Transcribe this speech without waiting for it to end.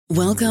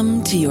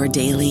Welcome to your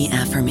daily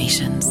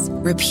affirmations.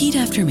 Repeat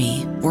after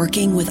me.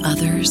 Working with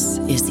others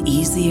is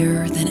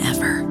easier than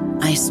ever.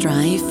 I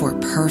strive for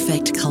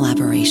perfect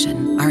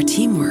collaboration. Our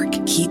teamwork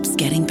keeps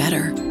getting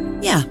better.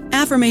 Yeah,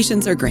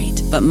 affirmations are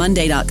great, but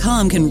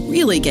Monday.com can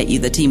really get you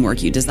the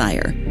teamwork you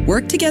desire.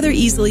 Work together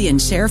easily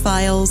and share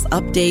files,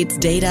 updates,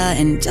 data,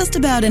 and just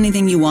about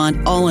anything you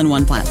want all in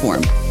one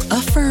platform.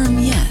 Affirm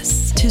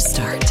yes to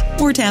start,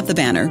 or tap the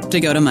banner to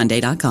go to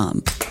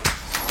Monday.com.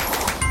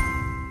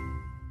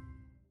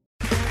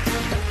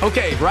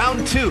 Okay,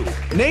 round two.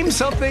 Name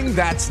something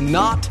that's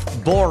not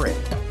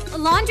boring. A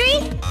laundry?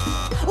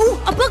 Ooh,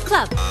 a book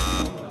club.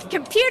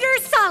 Computer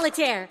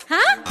solitaire,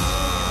 huh?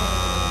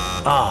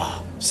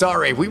 Ah,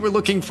 sorry, we were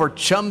looking for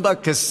Chumba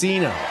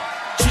Casino.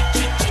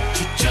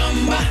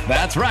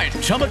 That's right,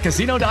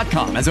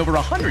 ChumbaCasino.com has over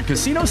 100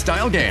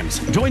 casino-style games.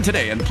 Join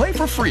today and play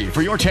for free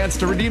for your chance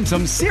to redeem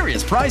some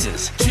serious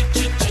prizes.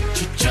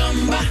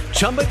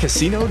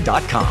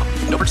 ChumbaCasino.com.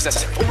 No purchase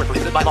necessary. Void where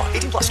prohibited by law.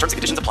 18+ terms and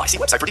conditions apply. See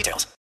website for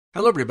details.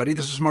 Hello, everybody.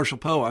 This is Marshall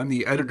Poe. I'm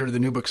the editor of the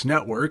New Books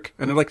Network,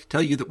 and I'd like to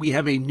tell you that we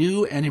have a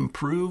new and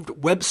improved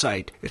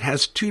website. It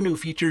has two new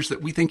features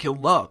that we think you'll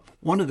love.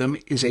 One of them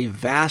is a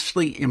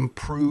vastly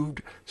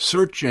improved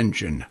search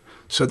engine,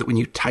 so that when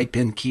you type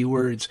in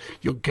keywords,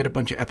 you'll get a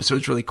bunch of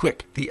episodes really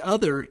quick. The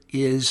other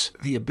is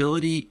the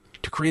ability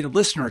to create a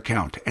listener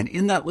account. And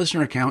in that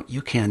listener account,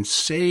 you can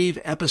save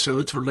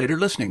episodes for later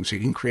listening. So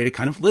you can create a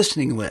kind of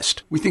listening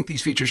list. We think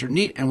these features are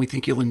neat, and we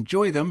think you'll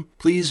enjoy them.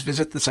 Please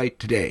visit the site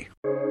today.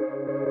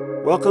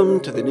 Welcome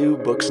to the New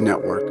Books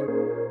Network.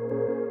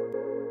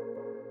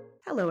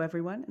 Hello,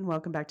 everyone, and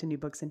welcome back to New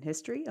Books in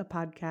History, a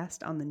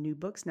podcast on the New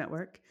Books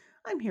Network.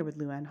 I'm here with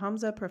Lou Ann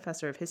Hamza,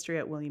 professor of history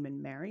at William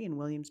 & Mary in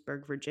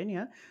Williamsburg,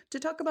 Virginia, to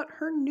talk about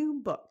her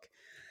new book,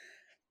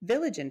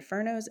 Village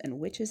Infernos and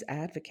Witches'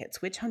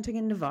 Advocates, Witch Hunting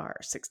in Navarre,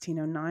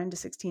 1609 to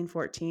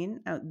 1614,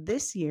 out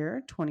this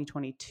year,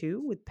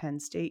 2022, with Penn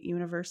State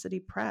University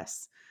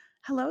Press.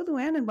 Hello, Lou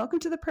Ann, and welcome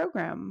to the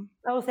program.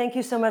 Oh, thank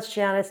you so much,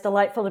 Jan. It's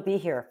delightful to be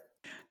here.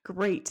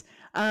 Great.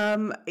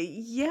 So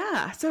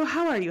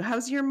how are you?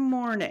 How's your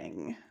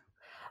morning?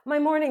 My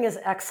morning is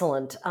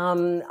excellent.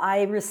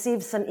 I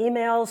received some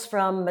emails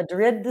from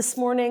Madrid this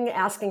morning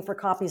asking for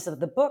copies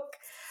of the book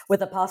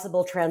with a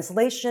possible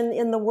translation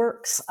in the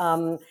works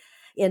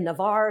in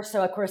Navarre.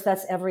 So, of course,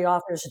 that's every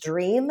author's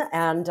dream.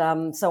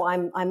 And so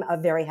I'm a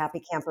very happy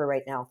camper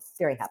right now.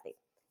 Very happy.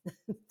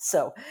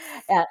 So,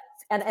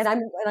 And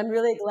I'm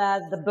really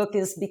glad the book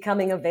is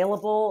becoming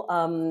available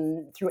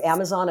through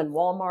Amazon and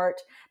Walmart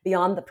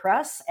beyond the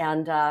press.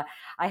 And I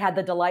had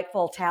the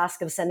delightful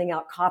task of sending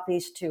out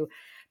copies to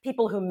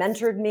people who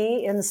mentored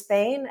me in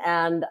Spain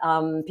and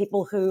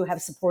people who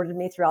have supported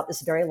me throughout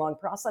this very long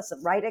process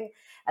of writing.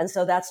 And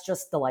so that's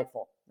just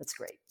delightful. That's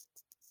great.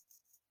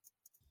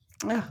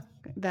 Oh,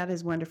 that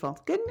is wonderful.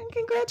 Good.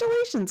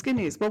 Congratulations. Good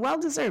news. Well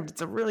deserved.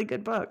 It's a really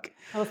good book.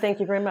 Oh, thank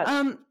you very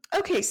much.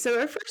 Okay, so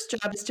our first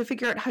job is to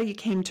figure out how you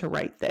came to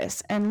write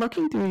this. And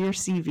looking through your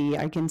CV,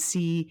 I can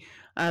see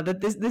that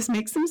this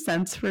makes some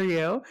sense for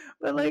you.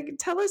 But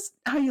tell us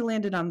how you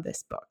landed on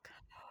this book.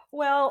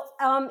 Well,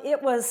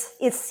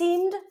 it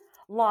seemed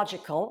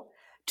logical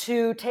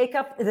to take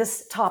up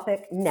this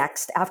topic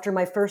next after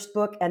my first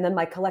book and then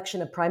my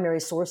collection of primary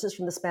sources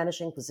from the Spanish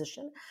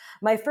Inquisition.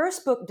 My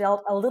first book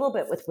dealt a little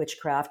bit with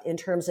witchcraft in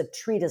terms of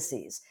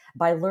treatises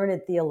by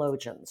learned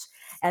theologians.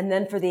 And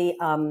then for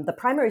the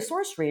primary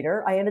source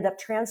reader, I ended up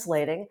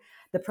translating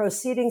the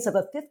proceedings of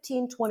a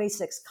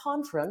 1526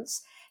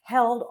 conference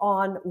held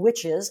on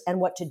witches and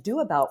what to do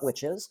about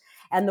witches.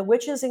 And the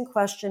witches in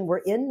question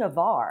were in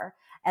Navarre,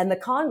 and the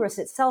Congress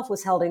itself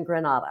was held in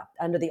Granada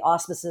under the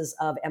auspices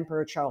of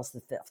Emperor Charles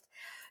V.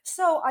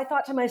 So I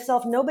thought to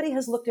myself, nobody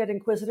has looked at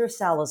Inquisitor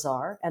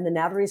Salazar and the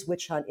Navarrese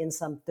witch hunt in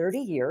some 30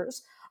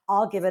 years.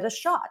 I'll give it a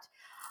shot.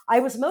 I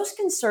was most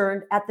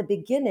concerned at the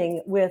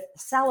beginning with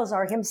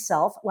Salazar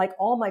himself, like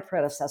all my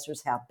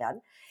predecessors have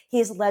been.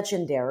 He's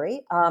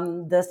legendary.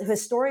 The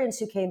historians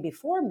who came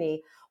before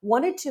me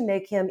wanted to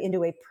make him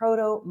into a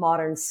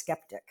proto-modern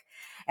skeptic.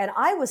 And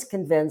I was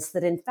convinced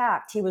that, in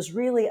fact, he was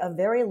really a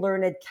very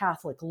learned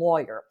Catholic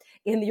lawyer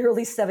in the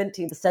early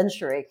 17th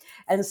century.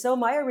 And so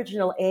my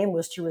original aim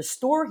was to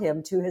restore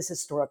him to his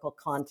historical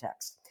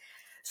context.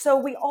 So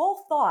we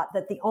all thought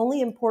that the only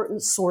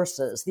important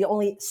sources, the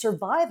only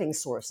surviving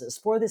sources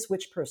for this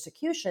witch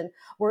persecution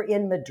were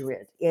in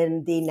Madrid,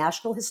 in the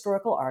National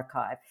Historical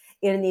Archive,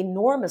 in an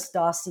enormous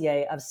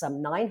dossier of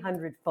some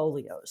 900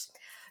 folios.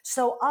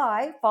 So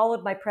I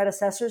followed my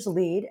predecessor's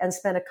lead and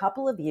spent a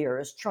couple of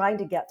years trying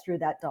to get through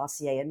that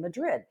dossier in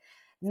Madrid.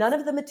 None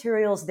of the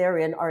materials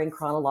therein are in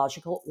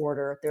chronological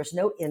order. There's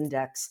no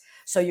index.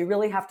 So you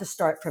really have to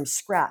start from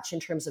scratch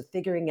in terms of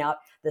figuring out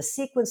the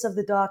sequence of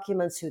the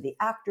documents, who the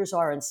actors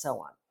are, and so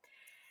on.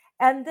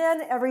 And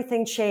then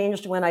everything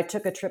changed when I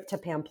took a trip to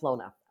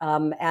Pamplona.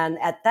 And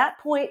at that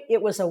point,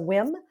 it was a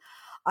whim.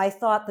 I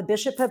thought the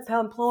Bishop of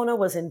Pamplona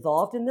was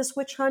involved in this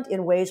witch hunt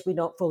in ways we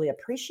don't fully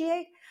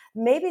appreciate.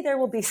 maybe there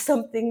will be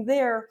something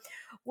there.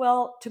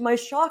 Well, to my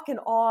shock and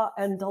awe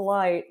and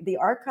delight, the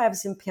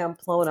archives in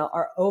Pamplona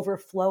are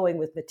overflowing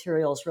with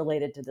materials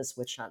related to this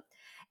witch hunt.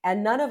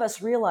 And none of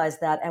us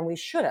realized that, and we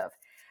should have,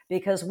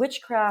 because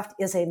witchcraft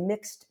is a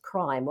mixed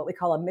crime, what we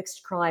call a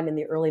mixed crime in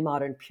the early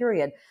modern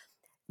period,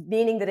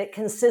 meaning that it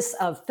consists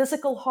of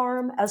physical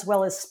harm as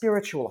well as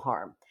spiritual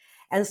harm.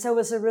 And so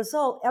as a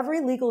result, every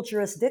legal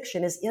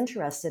jurisdiction is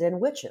interested in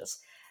witches.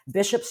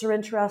 Bishops are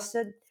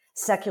interested,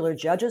 secular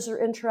judges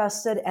are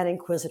interested, and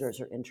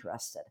inquisitors are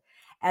interested.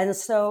 And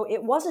so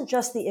it wasn't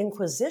just the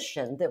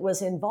Inquisition that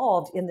was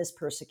involved in this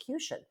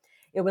persecution.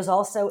 It was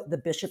also the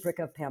Bishopric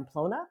of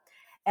Pamplona.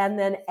 And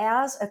then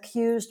as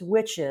accused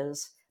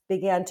witches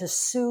began to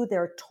sue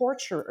their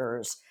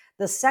torturers,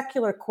 the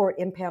secular court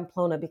in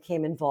Pamplona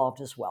became involved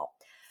as well.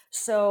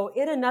 So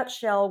in a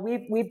nutshell,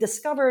 we've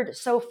discovered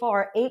so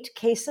far 8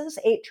 cases,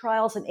 8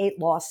 trials, and 8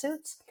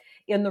 lawsuits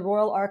in the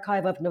Royal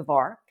Archive of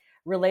Navarre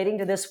relating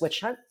to this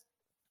witch hunt.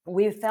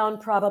 We've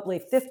found probably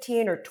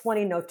 15 or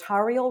 20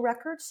 notarial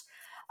records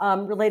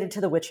related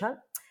to the witch hunt.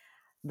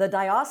 The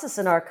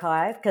diocesan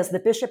archive, because the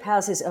bishop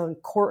has his own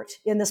court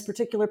in this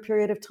particular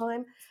period of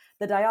time,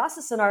 the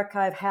diocesan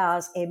archive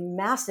has a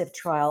massive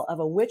trial of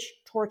a witch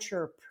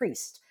torture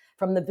priest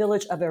from the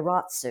village of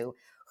Eratsu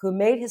who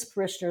made his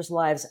parishioners'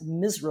 lives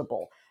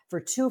miserable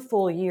for 2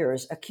 full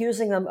years,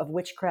 accusing them of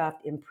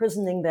witchcraft,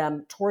 imprisoning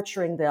them,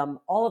 torturing them.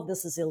 All of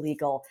this is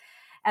illegal.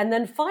 And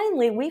then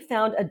finally, we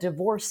found a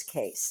divorce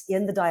case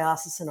in the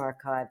diocesan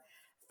archive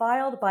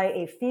filed by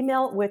a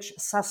female witch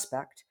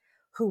suspect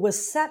who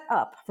was set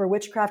up for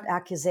witchcraft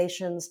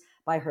accusations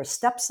by her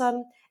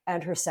stepson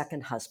and her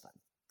second husband.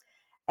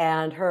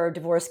 And her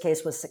divorce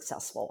case was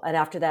successful. And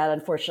after that,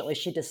 unfortunately,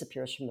 she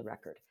disappears from the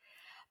record.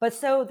 But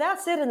so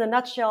that's it in a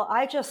nutshell.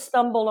 I just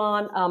stumbled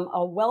on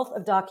a wealth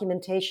of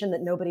documentation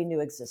that nobody knew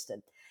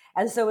existed.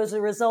 And so as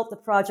a result, the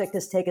project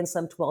has taken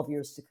some 12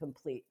 years to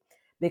complete.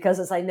 Because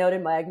as I noted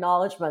in my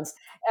acknowledgments,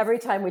 every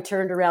time we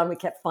turned around, we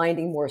kept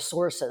finding more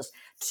sources.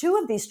 2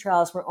 of these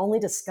trials were only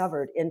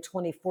discovered in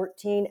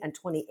 2014 and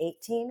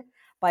 2018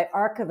 by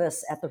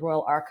archivists at the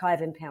Royal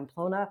Archive in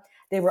Pamplona.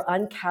 They were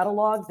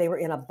uncatalogued. They were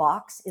in a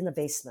box in the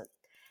basement.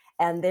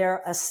 And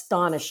they're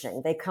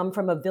astonishing. They come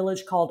from a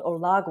village called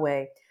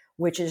Olagüe,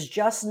 which is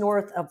just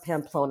north of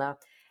Pamplona.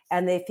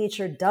 And they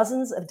feature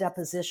dozens of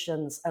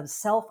depositions of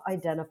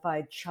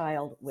self-identified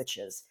child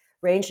witches,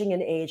 ranging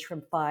in age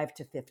from 5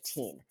 to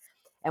 15.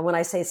 And when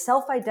I say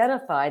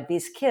self-identified,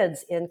 these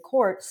kids in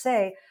court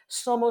say,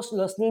 somos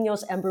los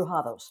niños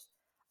embrujados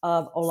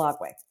of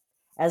Olagüe,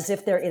 as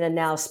if they're in a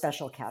now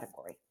special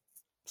category.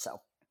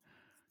 So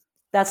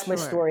that's my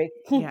story.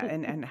 Yeah,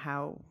 and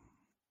how...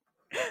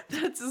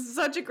 That's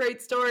such a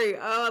great story.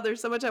 Oh,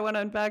 there's so much I want to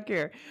unpack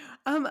here.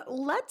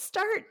 Let's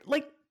start,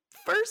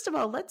 first of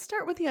all, let's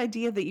start with the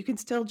idea that you can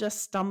still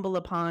just stumble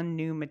upon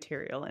new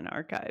material in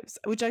archives,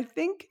 which I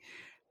think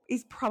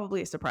is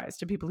probably a surprise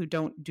to people who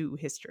don't do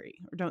history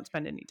or don't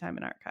spend any time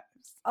in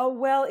archives. Oh,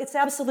 well, it's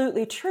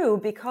absolutely true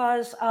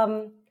because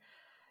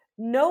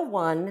no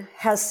one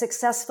has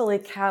successfully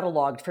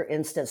cataloged, for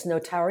instance,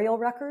 notarial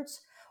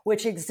records,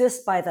 which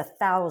exist by the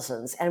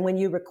thousands. And when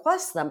you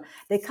request them,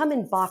 they come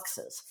in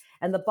boxes.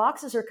 And the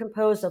boxes are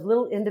composed of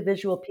little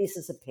individual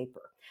pieces of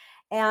paper.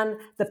 And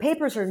the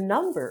papers are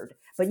numbered,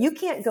 but you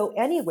can't go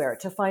anywhere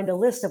to find a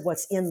list of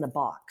what's in the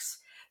box.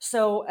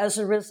 So as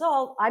a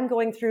result, I'm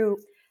going through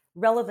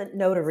relevant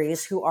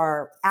notaries who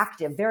are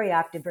active, very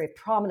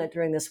prominent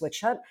during this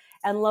witch hunt.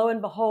 And lo and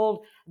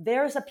behold,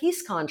 there's a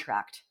peace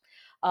contract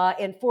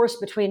enforced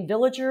between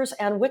villagers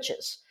and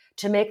witches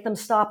to make them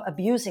stop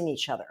abusing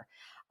each other.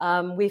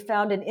 We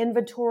found an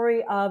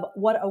inventory of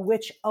what a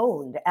witch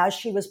owned as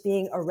she was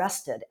being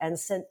arrested and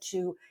sent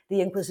to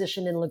the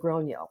Inquisition in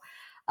Logroño.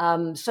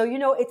 So,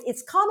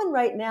 it's common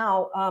right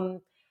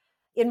now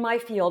in my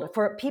field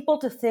for people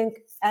to think,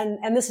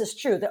 and this is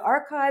true, the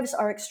archives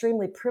are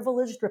extremely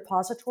privileged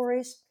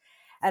repositories,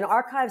 and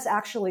archives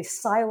actually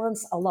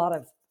silence a lot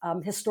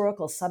of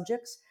historical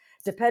subjects,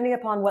 depending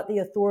upon what the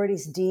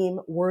authorities deem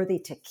worthy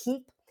to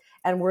keep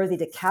and worthy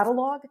to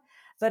catalog.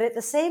 But at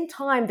the same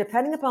time,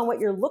 depending upon what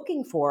you're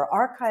looking for,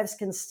 archives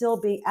can still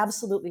be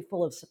absolutely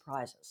full of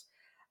surprises.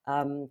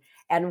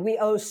 And we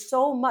owe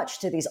so much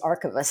to these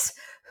archivists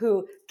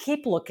who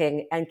keep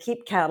looking and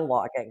keep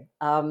cataloging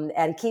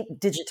and keep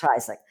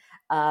digitizing.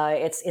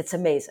 It's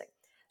amazing.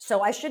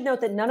 So I should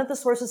note that none of the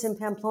sources in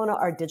Pamplona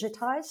are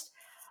digitized,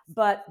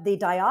 but the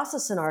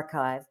Diocesan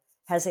Archive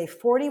has a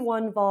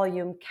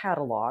 41-volume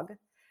catalog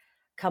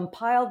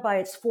compiled by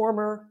its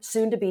former,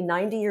 soon-to-be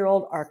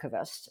 90-year-old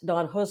archivist,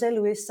 Don Jose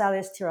Luis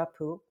Sales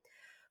Tirapu,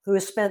 who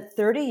has spent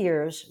 30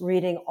 years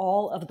reading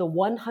all of the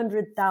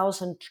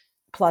 100,000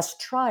 plus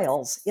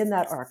trials in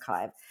that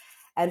archive,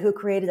 and who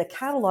created a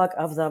catalog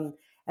of them.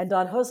 And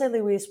Don Jose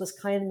Luis was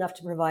kind enough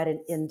to provide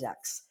an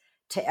index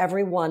to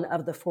every one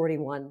of the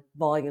 41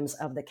 volumes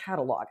of the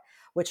catalog,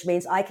 which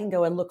means I can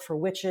go and look for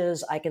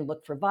witches, I can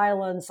look for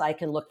violence, I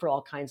can look for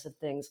all kinds of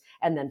things,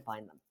 and then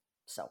find them.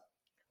 So,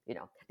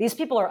 these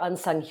people are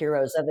unsung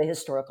heroes of the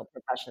historical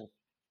profession.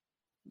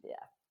 Yeah.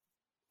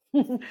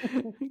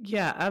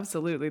 Yeah,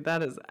 absolutely.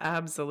 That is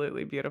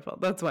absolutely beautiful.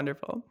 That's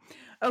wonderful.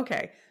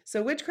 Okay,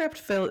 so witchcraft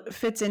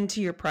fits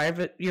into your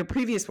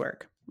previous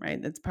work,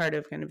 right? That's part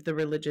of kind of the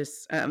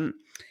religious, kind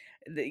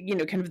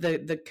of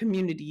the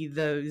community,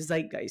 the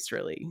zeitgeist,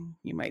 really,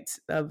 you might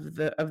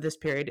of this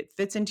period. It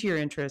fits into your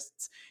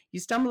interests. You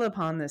stumble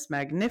upon this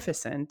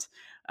magnificent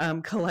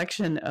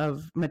collection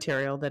of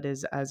material that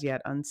is as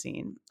yet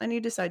unseen, and you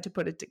decide to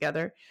put it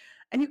together,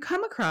 and you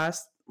come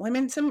across, I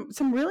mean,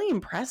 some really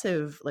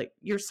impressive, like,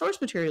 your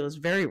source material is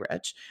very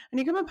rich, and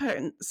you come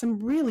upon some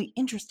really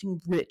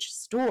interesting, rich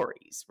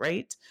stories,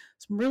 right?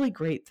 Some really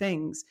great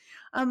things.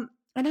 And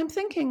I'm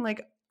thinking,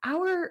 like,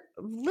 our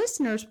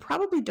listeners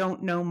probably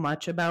don't know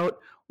much about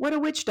what a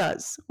witch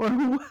does or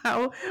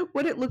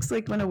what it looks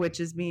like when a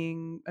witch is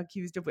being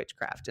accused of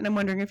witchcraft. And I'm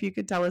wondering if you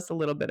could tell us a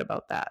little bit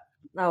about that.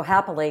 Oh,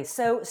 happily.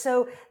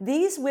 So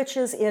these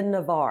witches in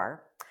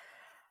Navarre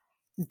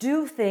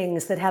do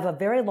things that have a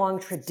very long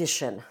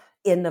tradition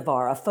in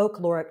Navarre, a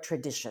folkloric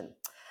tradition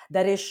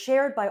that is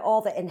shared by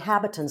all the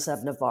inhabitants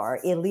of Navarre,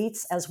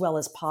 elites as well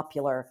as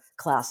popular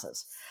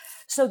classes.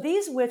 So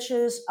these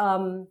witches,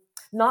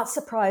 not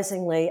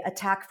surprisingly,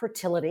 attack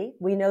fertility.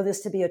 We know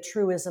this to be a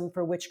truism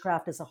for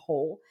witchcraft as a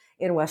whole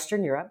in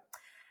Western Europe.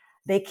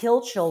 They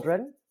kill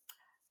children.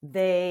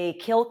 They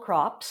kill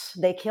crops.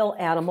 They kill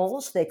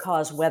animals. They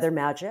cause weather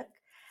magic.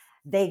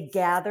 They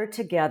gather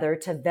together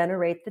to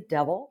venerate the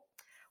devil,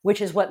 which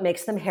is what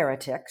makes them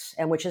heretics,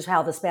 and which is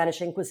how the Spanish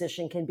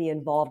Inquisition can be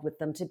involved with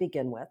them to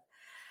begin with.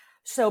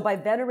 So by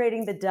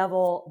venerating the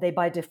devil, they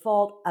by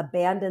default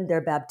abandon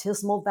their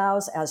baptismal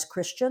vows as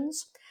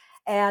Christians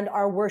and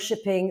are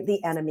worshiping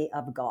the enemy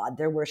of God.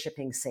 They're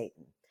worshiping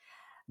Satan.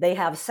 They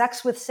have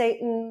sex with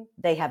Satan.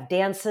 They have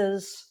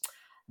dances.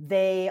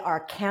 They are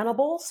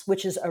cannibals,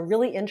 which is a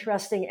really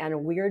interesting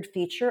and weird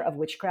feature of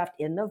witchcraft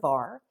in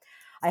Navarre.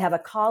 I have a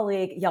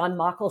colleague, Jan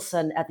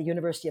Makkelson, at the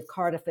University of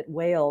Cardiff at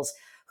Wales,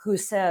 who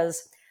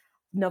says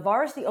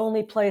Navarre is the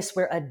only place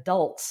where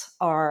adults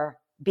are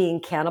being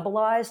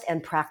cannibalized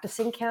and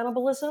practicing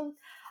cannibalism.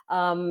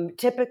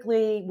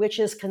 Typically,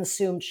 witches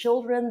consume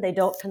children. They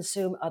don't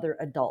consume other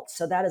adults.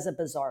 So that is a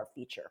bizarre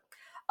feature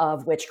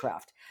of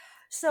witchcraft.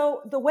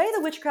 So the way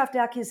the witchcraft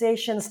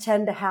accusations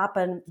tend to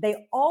happen,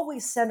 they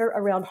always center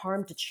around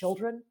harm to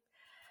children,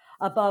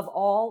 above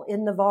all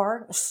in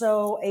Navarre.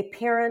 So a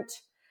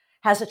parent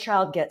has a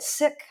child get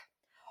sick,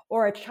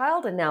 or a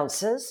child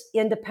announces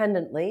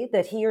independently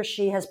that he or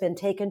she has been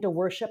taken to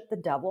worship the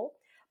devil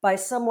by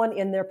someone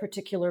in their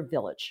particular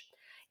village.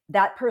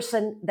 That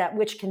person, that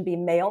witch, can be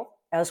male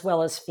as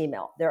well as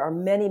female. There are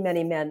many,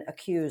 many men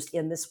accused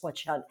in this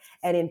witch hunt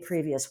and in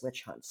previous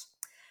witch hunts.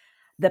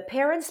 The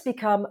parents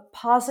become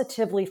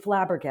positively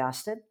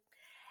flabbergasted,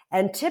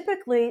 and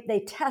typically they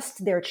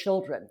test their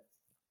children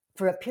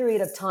for a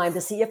period of time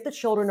to see if the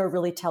children are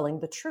really telling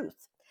the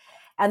truth.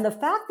 And the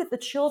fact that the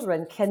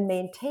children can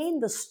maintain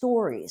the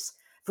stories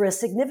for a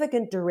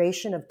significant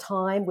duration of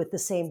time with the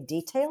same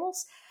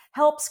details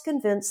helps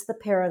convince the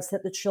parents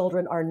that the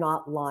children are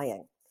not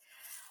lying.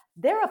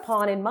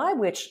 Thereupon, in my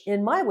witch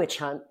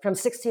hunt from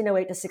 1608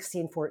 to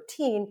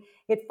 1614,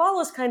 it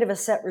follows kind of a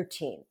set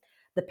routine.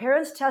 The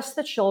parents test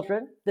the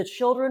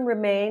children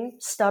remain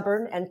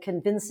stubborn and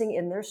convincing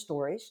in their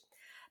stories.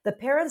 The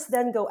parents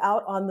then go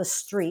out on the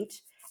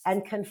street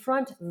and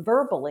confront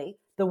verbally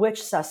the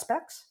witch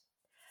suspects.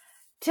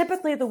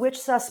 Typically, the witch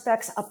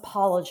suspects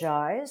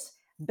apologize,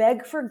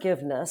 beg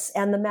forgiveness,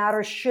 and the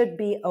matter should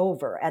be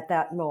over at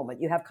that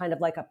moment. You have kind of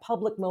like a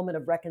public moment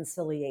of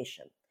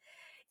reconciliation.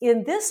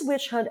 In this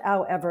witch hunt,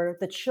 however,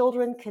 the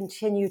children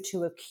continue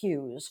to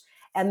accuse,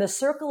 and the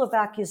circle of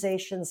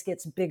accusations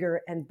gets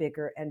bigger and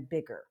bigger and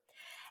bigger.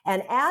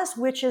 And as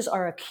witches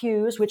are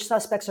accused, witch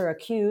suspects are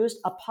accused,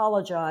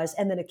 apologize,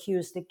 and then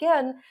accused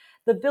again,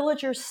 the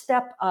villagers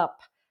step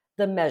up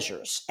the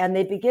measures, and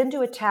they begin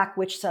to attack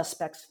witch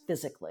suspects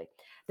physically.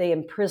 They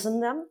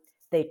imprison them.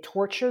 They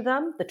torture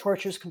them. The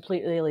torture is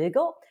completely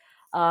illegal.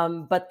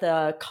 But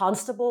the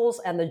constables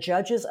and the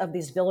judges of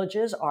these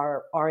villages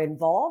are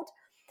involved.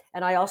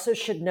 And I also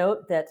should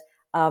note that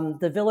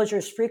the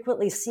villagers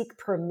frequently seek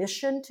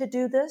permission to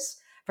do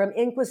this from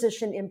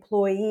Inquisition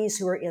employees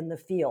who are in the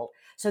field.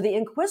 So the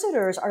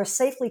inquisitors are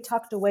safely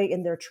tucked away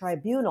in their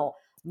tribunal,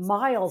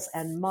 miles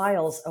and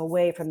miles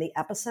away from the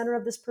epicenter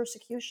of this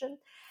persecution.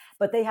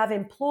 But they have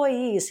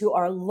employees who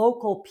are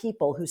local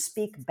people who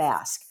speak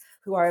Basque,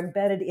 who are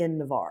embedded in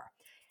Navarre.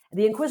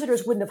 The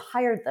inquisitors wouldn't have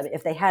hired them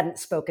if they hadn't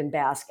spoken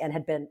Basque and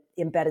had been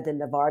embedded in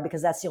Navarre,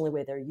 because that's the only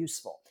way they're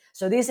useful.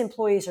 So these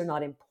employees are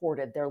not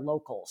imported, they're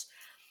locals.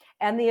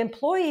 And the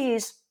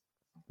employees,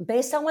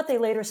 based on what they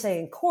later say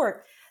in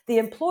court, the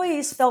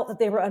employees felt that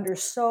they were under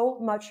so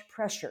much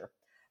pressure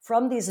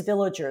from these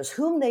villagers,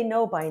 whom they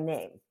know by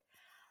name,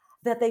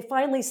 that they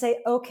finally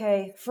say,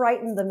 okay,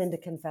 frighten them into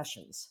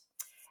confessions.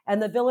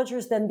 And the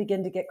villagers then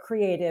begin to get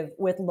creative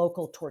with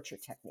local torture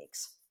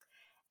techniques.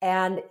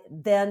 And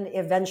then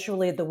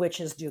eventually the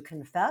witches do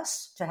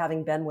confess to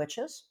having been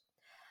witches.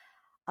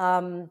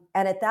 And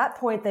at that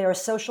point, they are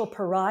social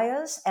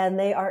pariahs, and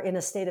they are in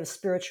a state of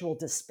spiritual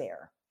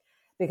despair,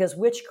 because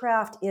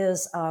witchcraft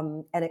is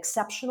an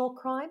exceptional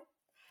crime.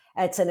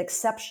 It's an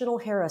exceptional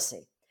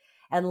heresy.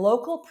 And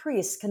local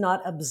priests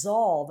cannot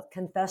absolve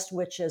confessed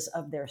witches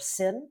of their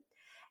sin.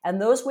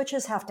 And those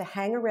witches have to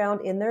hang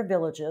around in their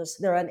villages.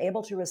 They're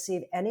unable to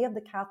receive any of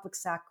the Catholic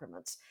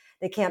sacraments.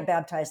 They can't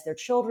baptize their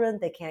children.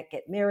 They can't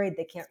get married.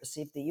 They can't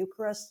receive the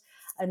Eucharist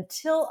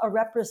until a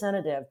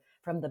representative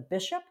from the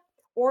bishop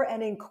or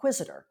an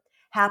inquisitor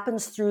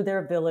happens through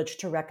their village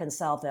to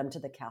reconcile them to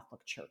the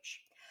Catholic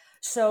Church.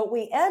 So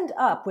we end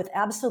up with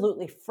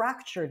absolutely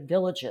fractured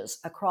villages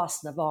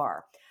across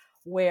Navarre,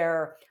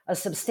 where a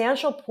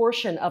substantial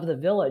portion of the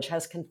village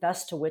has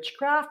confessed to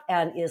witchcraft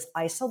and is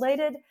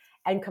isolated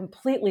and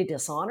completely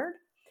dishonored.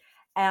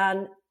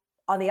 And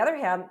on the other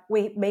hand,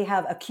 we may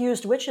have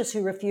accused witches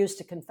who refuse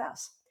to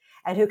confess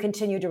and who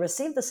continue to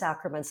receive the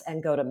sacraments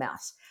and go to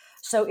Mass.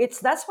 So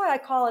that's why I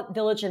call it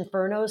Village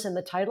Infernos in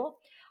the title.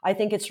 I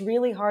think it's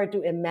really hard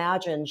to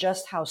imagine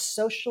just how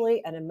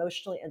socially and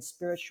emotionally and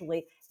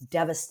spiritually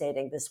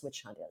devastating this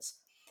witch hunt is.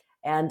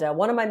 And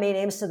one of my main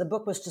aims to the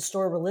book was to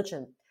restore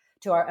religion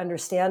to our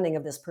understanding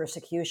of this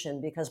persecution,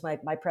 because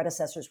my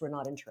predecessors were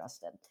not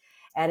interested.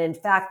 And in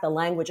fact, the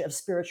language of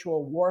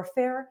spiritual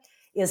warfare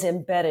is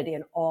embedded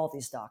in all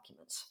these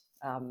documents.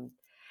 And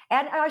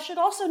I should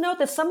also note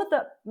that some,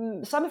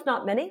 if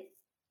not many,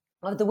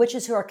 of the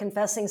witches who are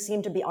confessing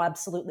seem to be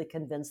absolutely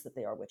convinced that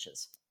they are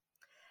witches.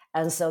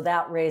 And so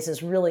that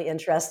raises really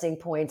interesting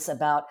points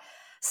about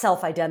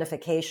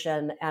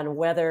self-identification and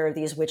whether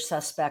these witch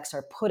suspects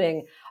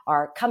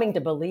are coming to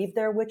believe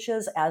they're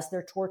witches as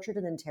they're tortured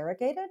and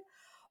interrogated,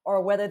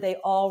 or whether they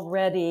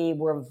already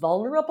were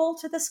vulnerable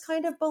to this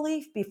kind of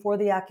belief before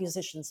the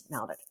accusations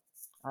mounted.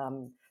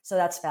 So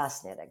that's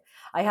fascinating.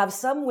 I have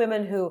some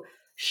women who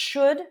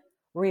should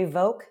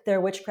revoke their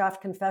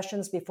witchcraft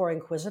confessions before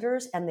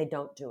inquisitors, and they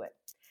don't do it.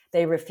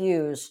 They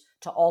refuse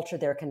to alter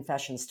their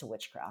confessions to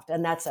witchcraft,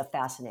 and that's a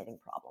fascinating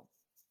problem.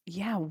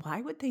 Yeah,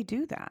 why would they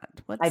do that?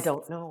 I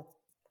don't know.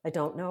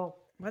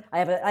 What? I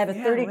have a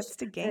 30. What's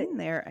the gain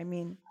there? I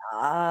mean,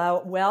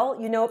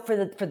 well, for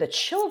the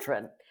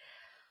children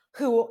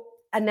who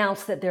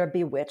announce that they're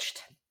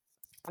bewitched,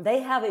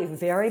 they have a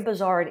very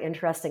bizarre and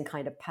interesting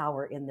kind of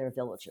power in their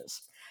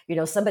villages.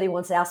 Somebody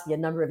once asked me a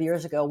number of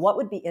years ago, what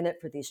would be in it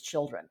for these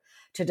children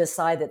to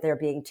decide that they're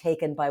being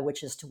taken by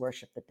witches to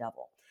worship the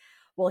devil?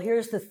 Well,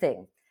 here's the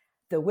thing.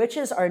 The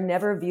witches are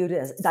never viewed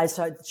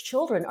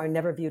children are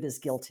never viewed as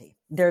guilty.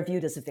 They're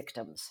viewed as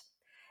victims,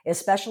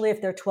 especially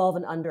if they're 12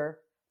 and under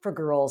for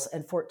girls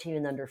and 14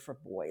 and under for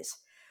boys.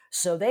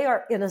 So they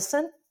are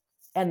innocent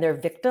and they're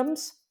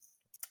victims,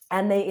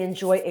 and they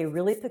enjoy a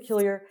really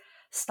peculiar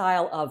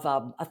style of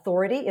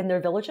authority in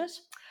their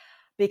villages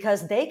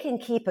because they can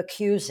keep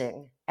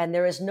accusing and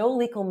there is no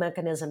legal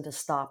mechanism to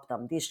stop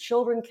them. These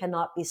children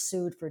cannot be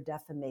sued for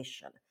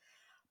defamation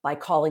by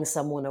calling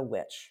someone a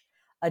witch.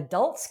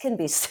 Adults can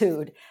be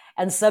sued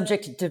and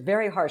subject to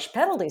very harsh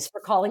penalties for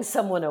calling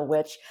someone a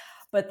witch,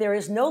 but there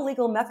is no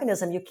legal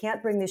mechanism. You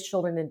can't bring these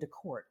children into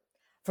court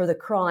for the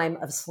crime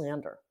of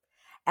slander.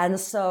 And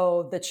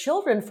so the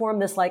children form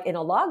this, like in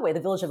Olagwe, the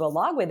village of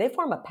Olagwe, they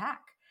form a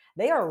pack.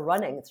 They are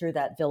running through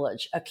that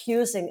village,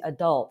 accusing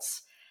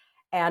adults,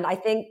 and I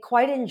think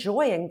quite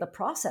enjoying the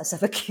process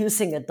of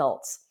accusing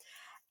adults.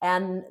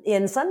 And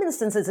in some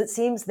instances, it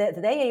seems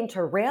that they aim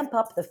to ramp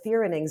up the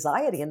fear and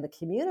anxiety in the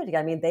community.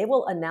 I mean, they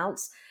will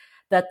announce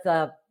that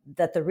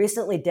the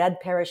recently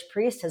dead parish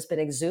priest has been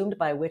exhumed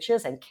by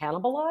witches and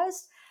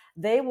cannibalized.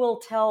 They will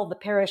tell the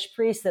parish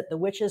priest that the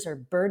witches are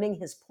burning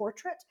his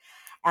portrait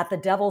at the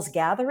devil's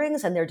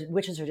gatherings, and their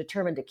witches are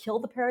determined to kill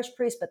the parish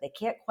priest, but they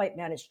can't quite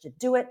manage to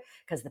do it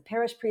because the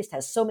parish priest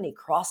has so many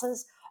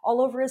crosses all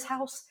over his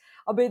house.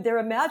 I mean, their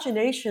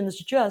imaginations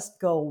just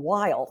go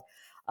wild.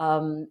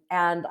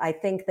 And I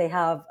think they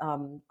have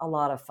a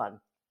lot of fun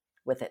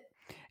with it.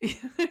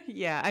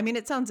 Yeah, I mean,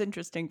 it sounds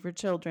interesting for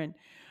children.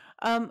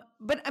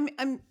 But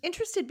I'm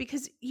interested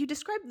because you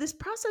described this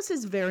process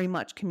is very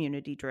much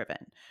community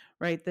driven,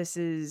 right? This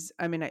is,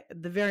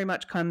 the very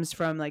much comes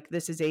from like,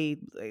 this is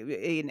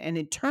an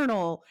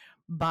internal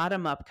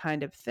bottom up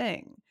kind of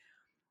thing.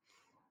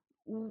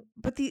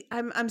 But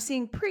I'm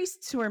seeing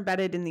priests who are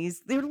embedded in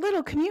they're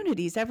little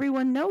communities.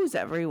 Everyone knows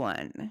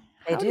everyone.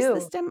 How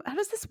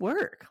does this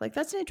work? Like,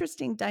 that's an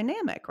interesting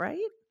dynamic, right?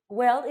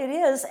 Well, it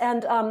is.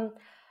 And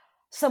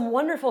some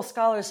wonderful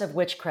scholars of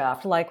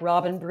witchcraft like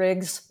Robin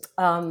Briggs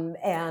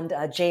and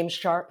James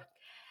Sharp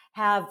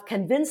have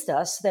convinced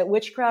us that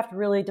witchcraft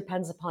really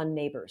depends upon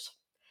neighbors.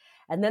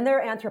 And then there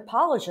are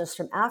anthropologists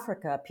from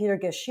Africa, Peter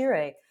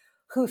Gashire,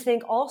 who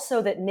think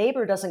also that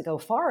neighbor doesn't go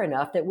far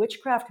enough, that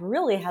witchcraft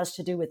really has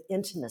to do with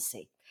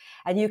intimacy.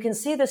 And you can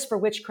see this for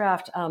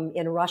witchcraft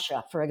in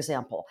Russia, for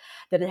example,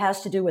 that it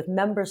has to do with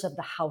members of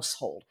the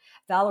household.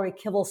 Valerie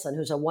Kivelson,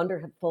 who's a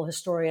wonderful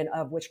historian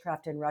of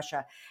witchcraft in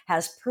Russia,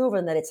 has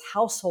proven that it's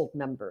household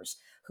members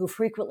who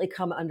frequently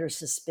come under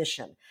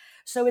suspicion.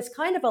 So it's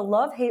kind of a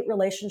love-hate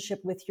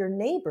relationship with your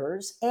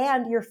neighbors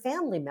and your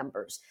family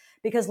members,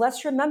 because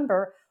let's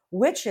remember,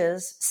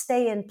 witches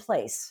stay in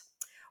place.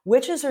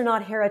 Witches are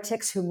not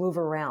heretics who move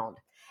around.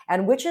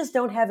 And witches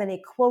don't have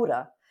any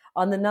quota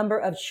on the number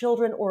of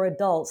children or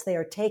adults they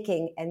are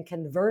taking and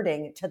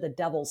converting to the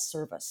devil's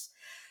service.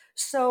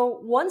 So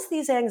once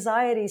these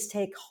anxieties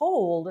take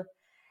hold,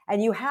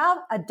 and you have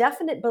a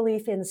definite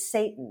belief in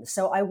Satan.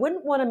 So I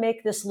wouldn't want to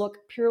make this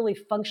look purely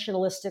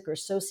functionalistic or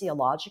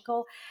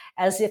sociological,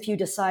 as if you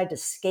decide to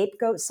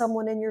scapegoat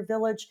someone in your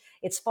village.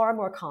 It's far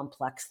more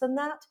complex than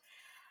that.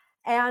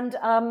 And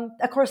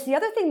of course, the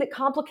other thing that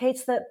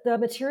complicates the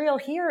material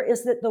here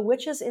is that the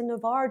witches in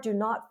Navarre do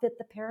not fit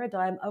the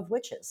paradigm of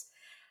witches.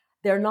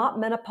 They're not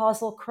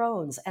menopausal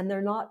crones, and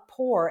they're not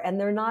poor, and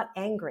they're not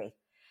angry.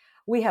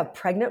 We have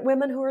pregnant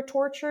women who are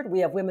tortured. We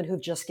have women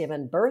who've just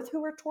given birth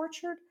who are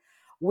tortured.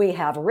 We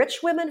have rich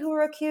women who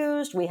are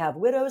accused. We have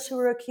widows who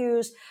are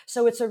accused.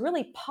 So it's a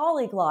really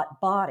polyglot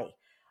body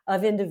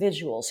of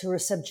individuals who are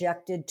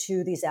subjected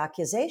to these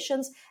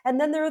accusations. And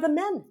then there are the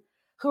men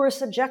who are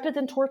subjected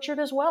and tortured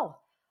as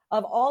well,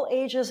 of all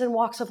ages and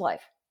walks of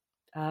life.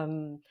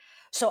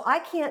 So I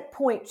can't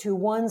point to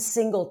one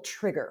single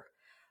trigger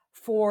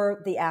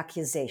for the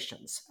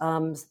accusations.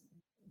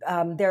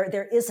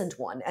 There isn't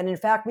one. And in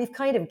fact, we've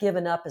kind of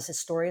given up as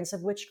historians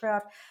of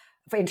witchcraft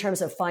in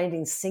terms of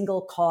finding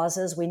single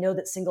causes. We know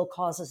that single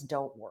causes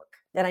don't work.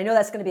 And I know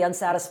that's going to be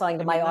unsatisfying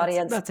to my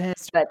audience. That's a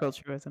historical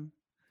truism.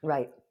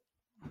 Right.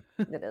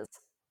 It is.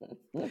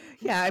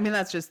 Yeah, I mean,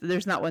 that's just,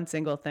 there's not one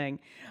single thing.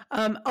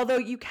 Although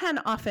you can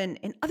often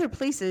in other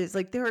places,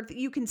 like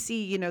you can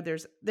see, you know,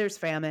 there's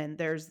famine,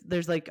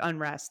 there's like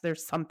unrest,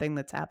 there's something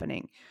that's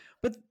happening.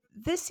 But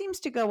this seems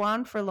to go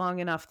on for long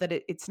enough that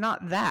it's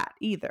not that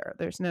either.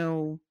 There's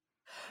no.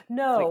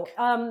 Like,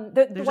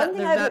 the one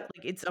thing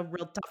it's a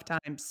real tough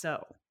time.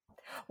 So,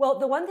 well,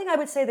 the one thing I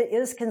would say that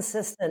is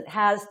consistent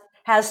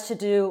has to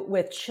do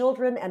with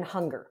children and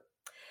hunger.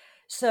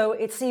 So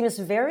it seems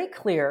very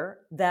clear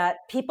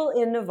that people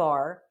in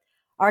Navarre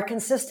are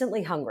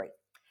consistently hungry.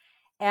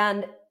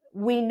 And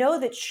we know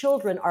that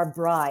children are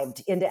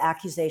bribed into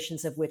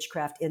accusations of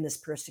witchcraft in this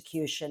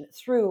persecution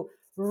through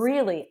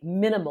really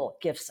minimal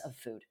gifts of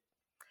food.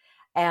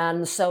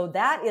 And so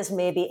that is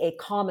maybe a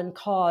common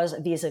cause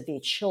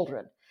vis-a-vis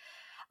children.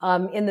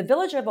 In the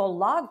village of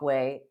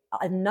Olagüe,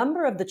 a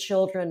number of the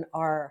children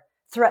are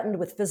threatened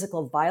with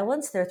physical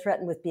violence. They're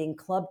threatened with being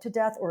clubbed to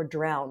death or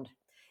drowned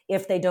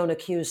if they don't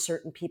accuse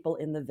certain people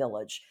in the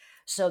village.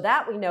 So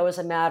that we know is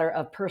a matter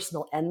of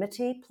personal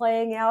enmity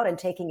playing out and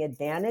taking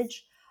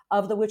advantage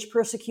of the witch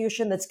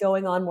persecution that's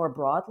going on more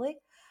broadly.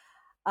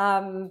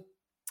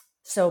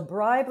 So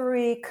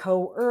bribery,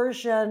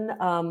 coercion.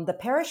 The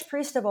parish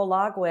priest of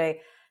Olagüe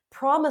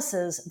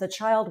promises the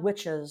child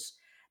witches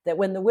that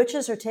when the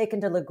witches are taken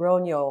to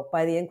Logroño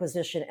by the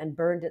Inquisition and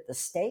burned at the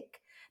stake,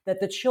 that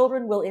the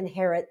children will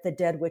inherit the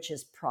dead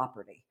witch's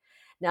property.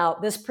 Now,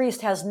 this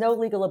priest has no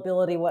legal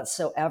ability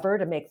whatsoever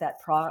to make that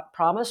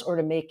promise or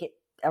to make it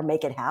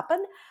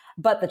happen,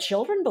 but the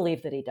children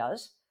believe that he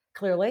does,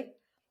 clearly.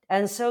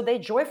 And so they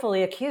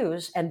joyfully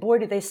accuse, and boy,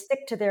 do they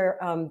stick to their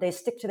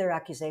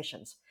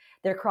accusations.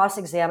 They're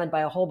cross-examined by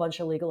a whole bunch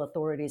of legal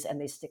authorities,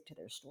 and they stick to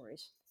their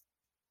stories,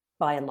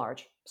 by and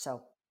large.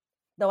 So,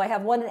 though I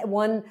have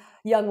one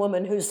young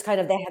woman who's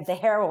kind of the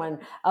heroine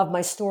of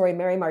my story,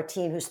 Mary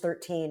Martine, who's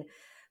 13,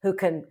 who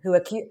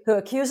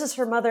accuses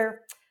her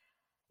mother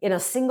in a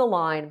single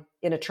line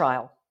in a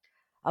trial.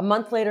 A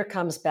month later,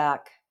 comes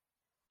back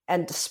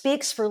and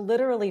speaks for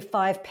literally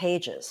 5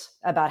 pages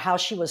about how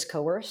she was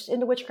coerced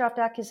into witchcraft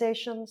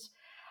accusations,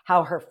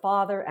 how her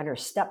father and her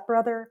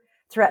stepbrother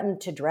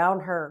threatened to drown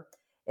her,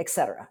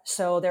 etc.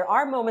 So there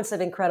are moments of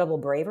incredible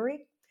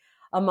bravery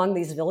among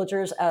these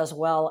villagers, as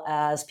well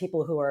as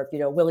people who are,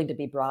 willing to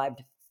be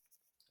bribed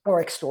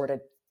or extorted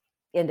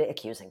into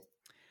accusing.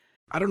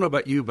 I don't know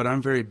about you, but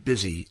I'm very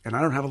busy and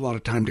I don't have a lot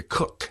of time to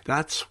cook.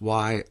 That's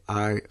why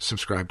I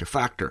subscribe to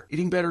Factor.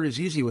 Eating better is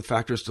easy with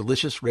Factor's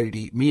delicious,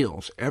 ready-to-eat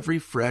meals. Every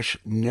fresh,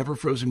 never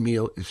frozen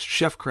meal is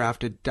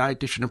chef-crafted,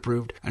 dietitian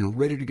approved, and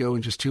ready to go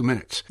in just 2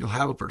 minutes. You'll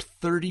have over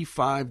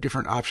 35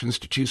 different options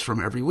to choose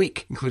from every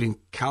week, including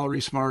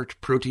Calorie Smart,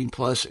 Protein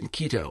Plus, and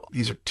Keto.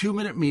 These are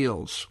 2-minute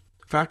meals.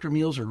 Factor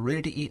meals are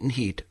ready to eat and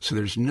heat, so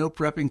there's no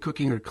prepping,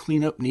 cooking, or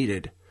cleanup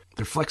needed.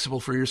 They're flexible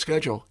for your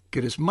schedule.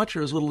 Get as much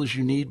or as little as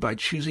you need by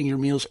choosing your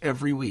meals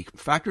every week.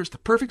 Factor's the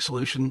perfect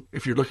solution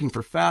if you're looking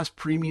for fast,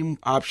 premium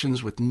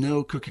options with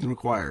no cooking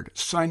required.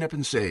 Sign up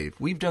and save.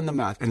 We've done the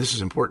math, and this is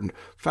important.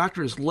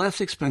 Factor is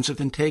less expensive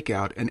than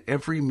takeout, and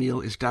every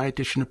meal is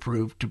dietitian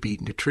approved to be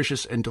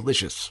nutritious and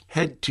delicious.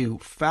 Head to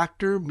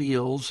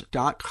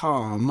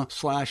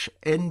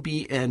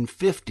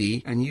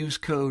factormeals.com/NBN50 and use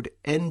code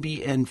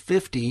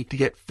NBN50 to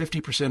get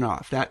 50%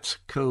 off. That's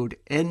code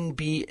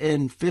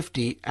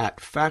NBN50 at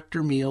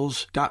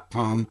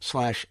factormeals.com/NBN50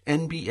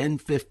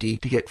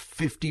 to get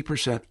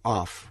 50%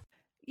 off.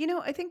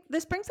 I think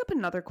this brings up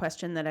another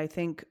question that I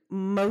think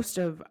most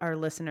of our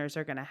listeners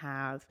are going to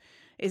have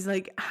is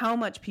like how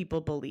much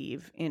people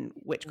believe in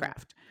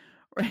witchcraft,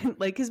 right?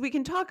 Like, because we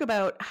can talk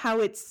about how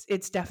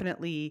it's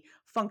definitely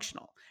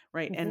functional,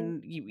 right? Mm-hmm.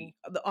 And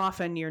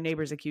often your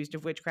neighbor's accused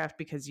of witchcraft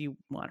because you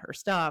want her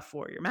stuff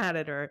or you're mad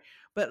at her,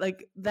 but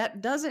like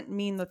that doesn't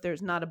mean that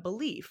there's not a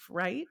belief,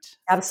 right?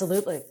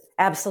 Absolutely.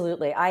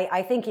 Absolutely.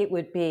 I think it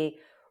would be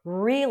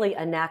really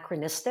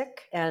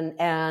anachronistic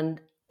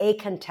and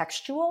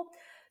acontextual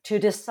to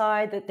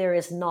decide that there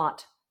is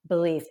not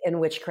belief in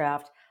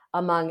witchcraft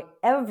among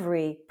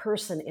every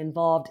person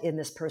involved in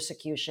this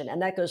persecution.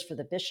 And that goes for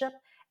the bishop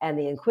and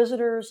the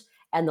inquisitors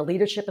and the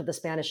leadership of the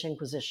Spanish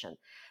Inquisition.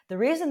 The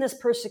reason this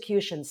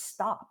persecution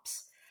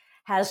stops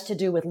has to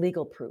do with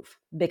legal proof,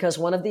 because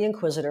one of the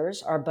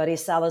inquisitors, our buddy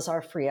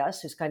Salazar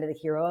Frias, who's kind of the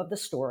hero of the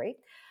story,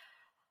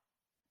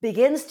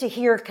 begins to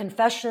hear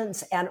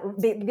confessions and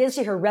begins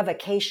to hear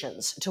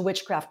revocations to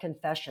witchcraft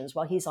confessions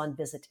while he's on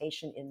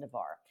visitation in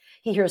Navarre.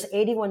 He hears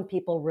 81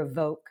 people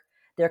revoke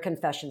their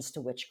confessions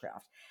to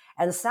witchcraft.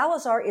 And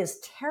Salazar is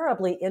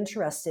terribly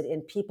interested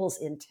in people's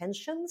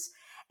intentions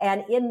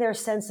and in their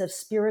sense of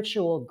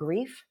spiritual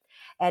grief.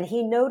 And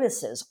he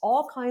notices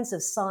all kinds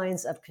of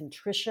signs of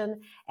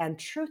contrition and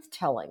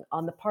truth-telling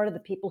on the part of the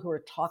people who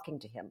are talking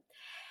to him.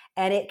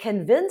 And it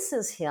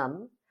convinces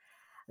him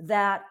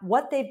that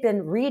what they've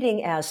been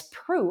reading as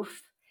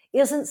proof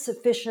isn't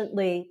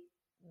sufficiently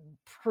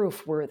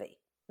proof-worthy,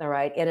 all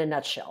right, in a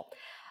nutshell.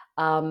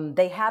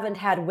 They haven't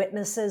had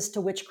witnesses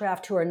to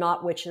witchcraft who are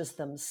not witches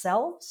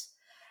themselves.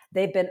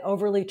 They've been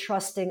overly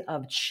trusting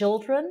of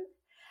children.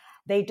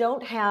 They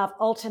don't have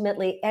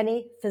ultimately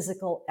any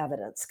physical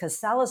evidence because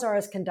Salazar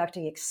is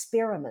conducting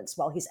experiments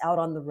while he's out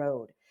on the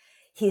road.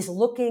 He's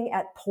looking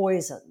at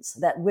poisons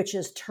that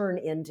witches turn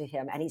into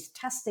him, and he's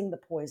testing the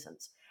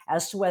poisons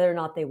as to whether or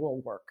not they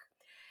will work.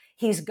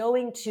 He's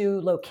going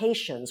to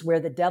locations where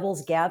the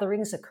devil's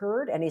gatherings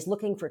occurred, and he's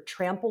looking for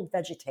trampled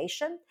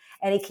vegetation,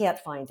 and he can't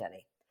find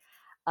any.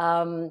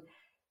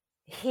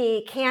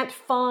 He can't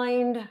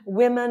find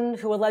women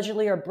who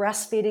allegedly are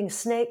breastfeeding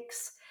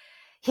snakes.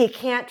 He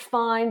can't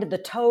find the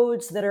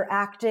toads that are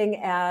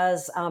acting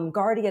as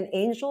guardian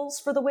angels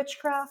for the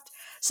witchcraft.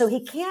 So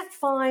he can't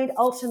find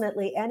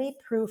ultimately any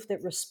proof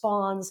that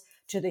responds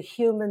to the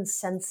human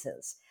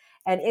senses.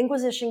 And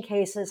Inquisition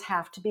cases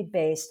have to be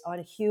based on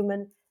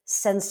human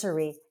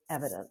sensory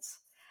evidence.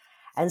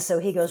 And so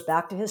he goes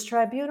back to his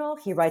tribunal.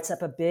 He writes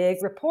up a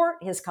big report.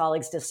 His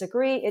colleagues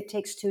disagree. It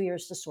takes 2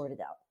 years to sort it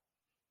out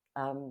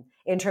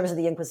in terms of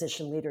the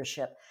Inquisition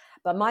leadership.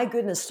 But my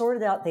goodness, sort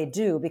it out they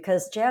do,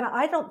 because Jana,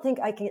 I don't think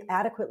I can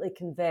adequately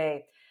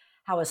convey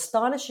how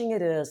astonishing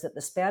it is that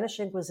the Spanish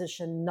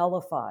Inquisition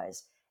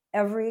nullifies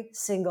every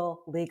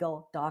single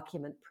legal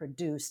document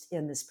produced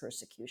in this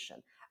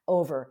persecution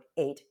over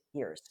 8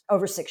 years,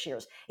 over 6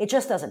 years. It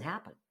just doesn't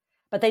happen.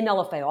 But they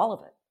nullify all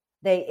of it.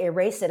 They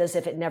erase it as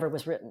if it never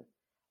was written.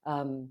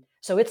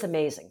 So it's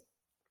amazing.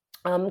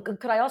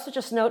 Could I also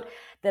just note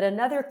that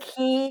another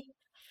key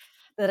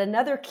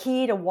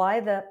to why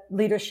the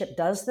leadership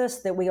does this,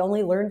 that we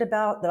only learned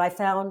about, that I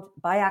found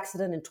by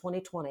accident in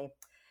 2020,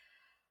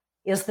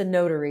 is the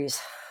notaries,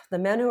 the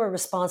men who are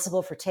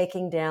responsible for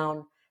taking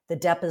down the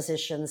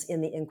depositions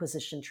in the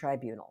Inquisition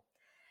tribunal.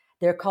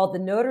 They're called the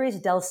notaries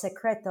del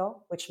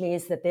secreto, which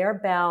means that they're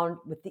bound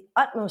with the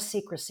utmost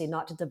secrecy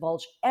not to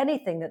divulge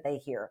anything that they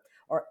hear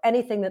or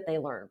anything that they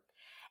learn.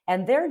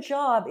 And their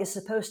job is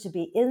supposed to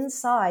be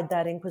inside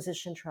that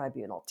Inquisition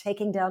tribunal,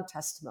 taking down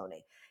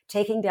testimony,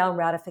 taking down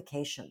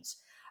ratifications,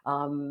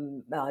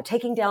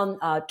 taking down,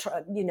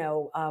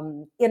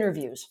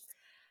 interviews.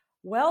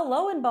 Well,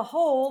 lo and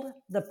behold,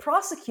 the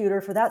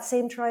prosecutor for that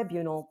same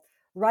tribunal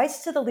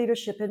writes to the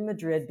leadership in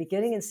Madrid,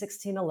 beginning in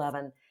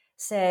 1611,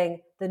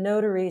 saying the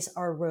notaries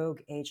are rogue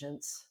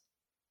agents.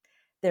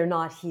 They're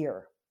not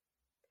here.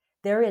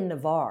 They're in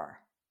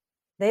Navarre.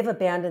 They've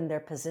abandoned their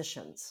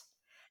positions.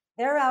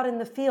 They're out in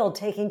the field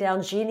taking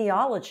down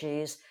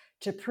genealogies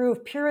to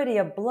prove purity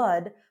of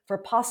blood for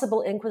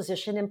possible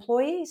Inquisition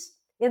employees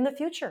in the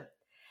future.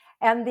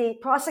 And the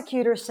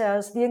prosecutor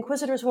says the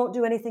inquisitors won't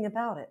do anything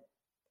about it.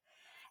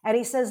 And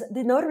he says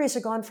the notaries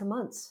are gone for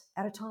months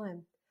at a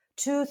time,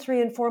 2,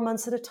 3, and 4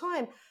 months at a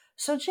time.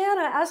 So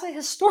Jana, as a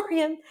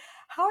historian,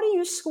 how do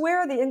you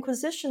square the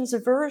Inquisition's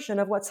version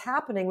of what's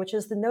happening, which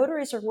is the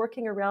notaries are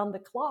working around the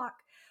clock,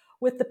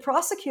 with the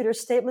prosecutor's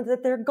statement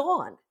that they're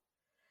gone?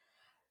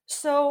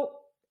 So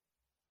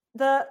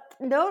the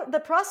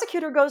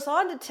prosecutor goes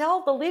on to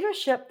tell the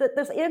leadership that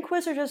the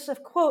inquisitors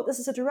have, quote, this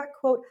is a direct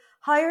quote,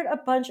 hired a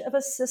bunch of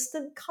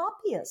assistant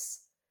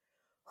copyists.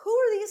 Who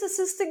are these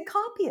assistant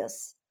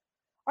copyists?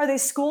 Are they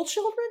school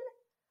children?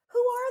 Who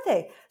are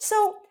they?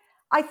 So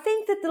I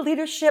think that the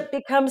leadership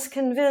becomes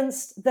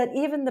convinced that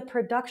even the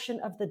production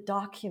of the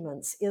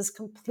documents is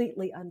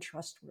completely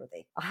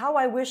untrustworthy. How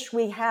I wish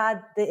we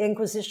had the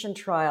Inquisition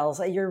trials.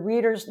 Your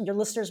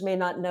listeners may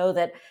not know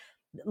that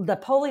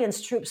Napoleon's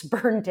troops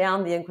burned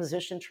down the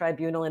Inquisition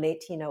tribunal in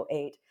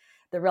 1808,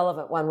 the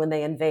relevant one when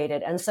they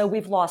invaded. And so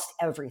we've lost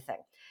everything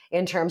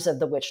in terms of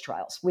the witch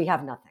trials. We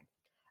have nothing.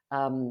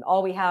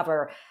 All we have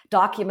are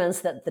documents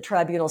that the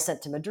tribunal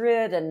sent to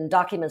Madrid and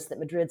documents that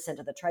Madrid sent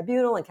to the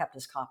tribunal and kept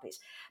as copies.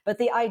 But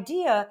the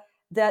idea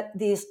that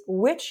these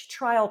witch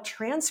trial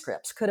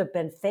transcripts could have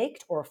been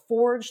faked or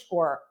forged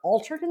or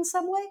altered in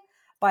some way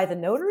by the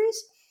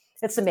notaries.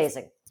 It's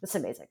amazing. It's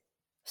amazing.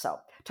 So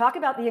talk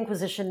about the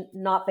Inquisition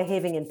not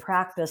behaving in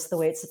practice the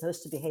way it's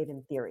supposed to behave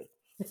in theory.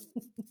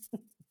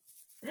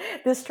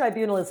 This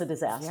tribunal is a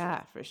disaster.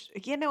 Yeah, for sure.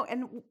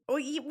 And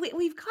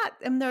we've got,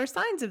 and there are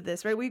signs of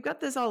this, right? We've got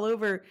this all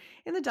over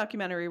in the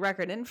documentary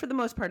record. And for the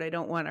most part, I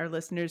don't want our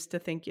listeners to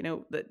think,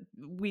 that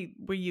we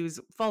use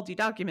faulty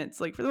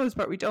documents. Like, for the most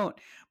part, we don't.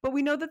 But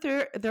we know that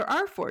there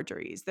are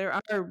forgeries. There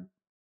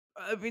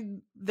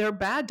are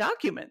bad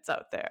documents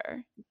out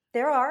there.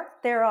 There are.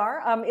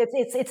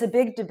 It's a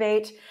big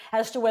debate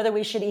as to whether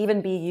we should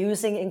even be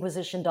using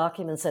Inquisition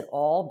documents at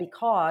all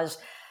because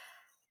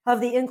of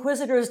the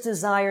inquisitors'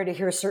 desire to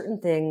hear certain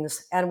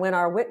things. And when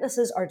our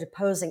witnesses are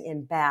deposing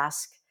in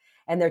Basque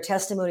and their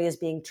testimony is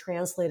being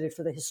translated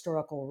for the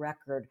historical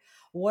record,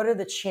 what are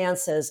the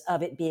chances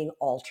of it being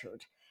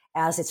altered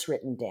as it's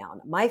written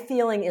down? My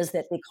feeling is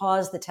that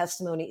because the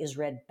testimony is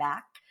read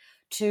back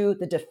to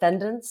the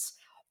defendants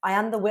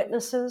and the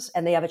witnesses,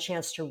 and they have a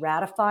chance to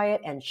ratify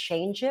it and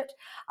change it,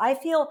 I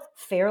feel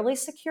fairly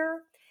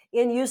secure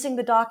in using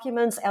the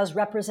documents as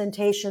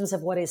representations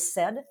of what is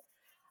said.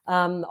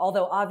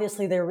 Although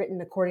obviously they're written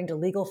according to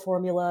legal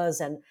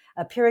formulas, and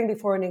appearing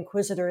before an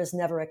inquisitor is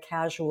never a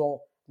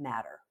casual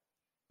matter.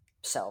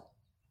 So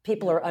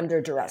people are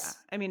under duress.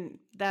 Yeah. I mean,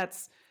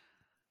 that's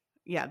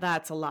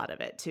a lot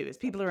of it too, is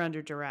people are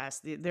under duress.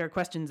 There are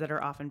questions that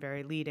are often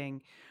very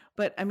leading.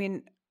 But I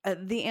mean,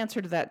 the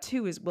answer to that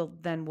too is, well,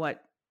 then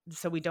what?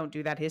 So we don't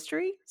do that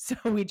history? So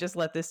we just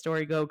let this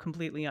story go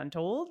completely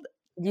untold?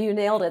 You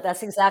nailed it.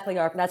 That's exactly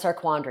that's our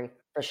quandary,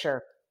 for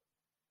sure.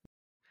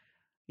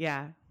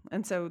 Yeah.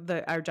 And so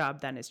our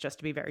job then is just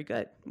to be very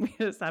good. We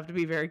just have to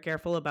be very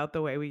careful about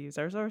the way we use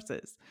our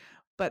sources.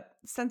 But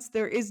since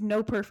there is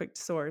no perfect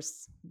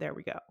source, there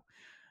we go.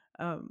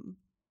 There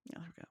we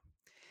go.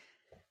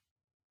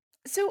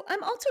 So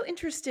I'm also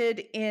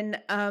interested in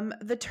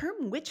the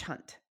term witch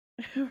hunt.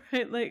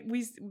 Right, like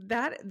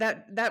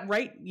that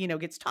right,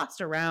 gets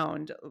tossed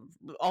around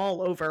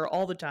all over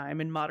all the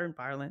time in modern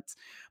parlance.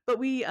 But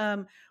we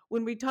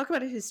when we talk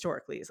about it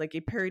historically, it's like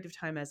a period of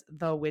time as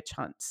the witch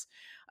hunts,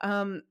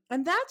 and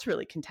that's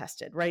really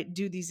contested, right?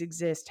 Do these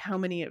exist? How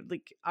many?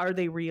 Like, are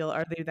they real?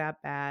 Are they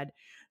that bad?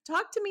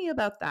 Talk to me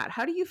about that.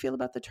 How do you feel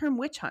about the term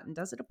witch hunt, and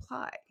does it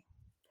apply?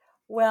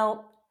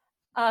 Well,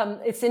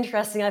 it's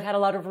interesting. I've had a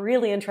lot of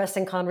really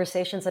interesting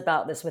conversations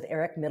about this with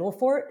Eric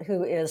Middlefort,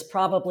 who is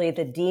probably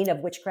the Dean of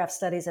Witchcraft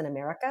Studies in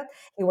America.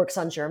 He works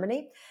on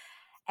Germany.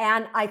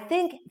 And I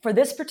think for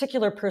this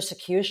particular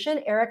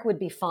persecution, Eric would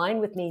be fine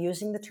with me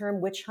using the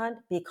term witch hunt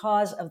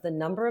because of the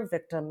number of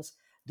victims,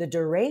 the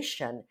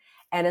duration,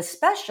 and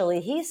especially,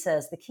 he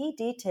says, the key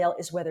detail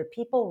is whether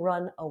people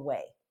run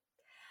away.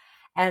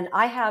 And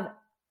I have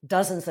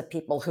dozens of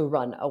people who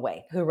run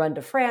away, who run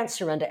to France,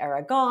 who run to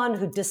Aragon,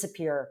 who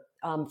disappear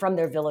from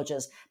their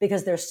villages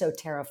because they're so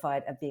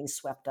terrified of being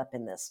swept up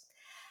in this.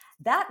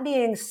 That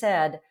being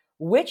said,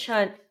 witch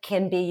hunt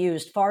can be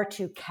used far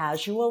too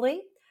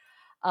casually,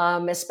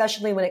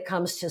 especially when it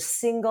comes to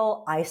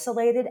single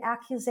isolated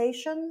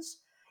accusations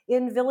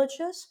in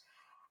villages.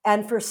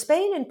 And for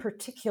Spain in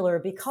particular,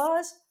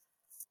 because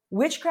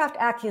witchcraft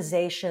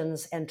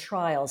accusations and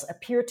trials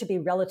appear to be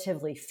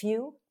relatively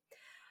few,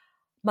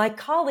 my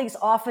colleagues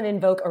often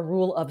invoke a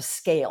rule of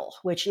scale,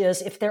 which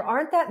is if there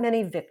aren't that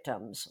many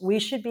victims, we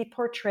should be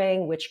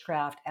portraying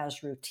witchcraft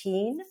as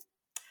routine,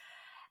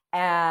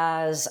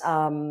 as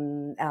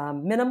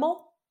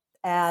minimal,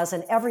 as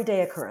an everyday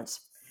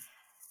occurrence.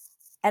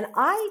 And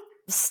I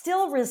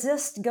still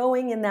resist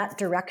going in that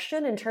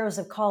direction in terms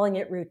of calling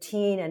it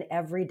routine and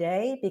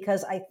everyday,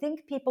 because I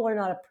think people are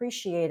not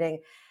appreciating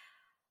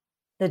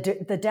the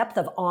depth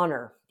of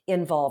honor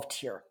involved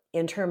here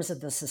in terms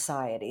of the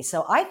society.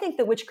 So I think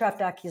the witchcraft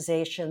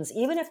accusations,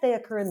 even if they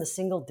occur in the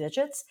single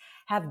digits,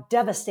 have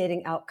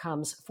devastating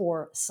outcomes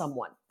for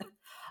someone,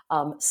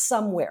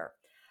 somewhere,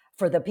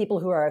 for the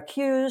people who are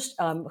accused,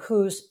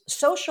 whose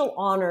social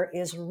honor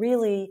is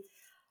really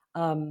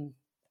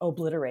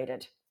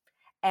obliterated.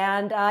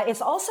 And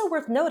it's also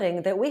worth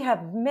noting that we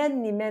have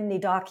many, many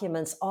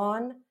documents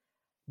on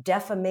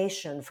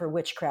defamation for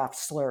witchcraft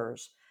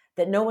slurs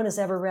that no one has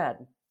ever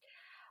read.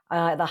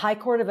 The High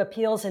Court of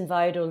Appeals in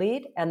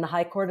Valladolid and the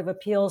High Court of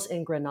Appeals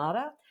in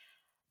Granada,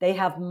 they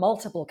have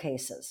multiple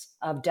cases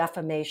of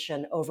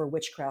defamation over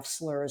witchcraft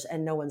slurs,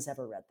 and no one's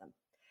ever read them.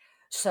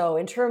 So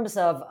in terms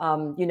of,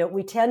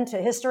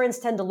 historians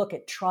tend to look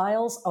at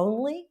trials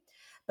only,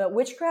 but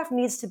witchcraft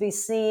needs to be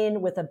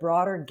seen with a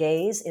broader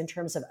gaze in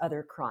terms of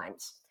other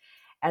crimes.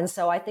 And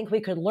so I think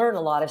we could learn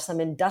a lot if some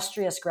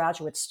industrious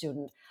graduate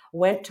student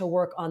went to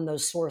work on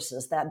those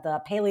sources. That the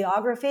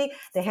paleography,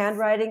 the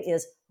handwriting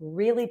is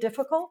really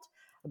difficult,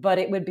 but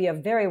it would be a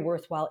very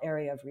worthwhile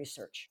area of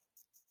research.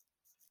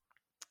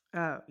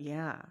 Oh,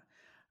 yeah.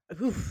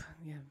 Oof,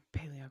 yeah,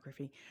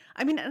 paleography.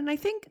 I mean, and I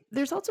think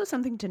there's also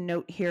something to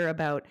note here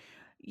about,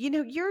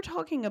 you're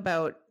talking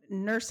about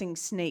nursing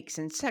snakes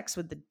and sex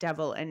with the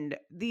devil and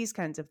these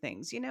kinds of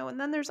things, and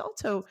then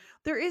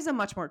there is a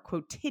much more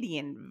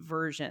quotidian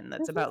version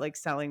that's Mhm. about like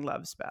selling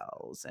love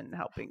spells and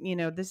helping,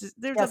 there's a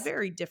Yes.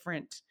 very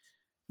different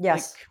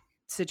Yes. like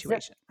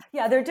situation.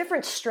 Yeah, there are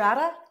different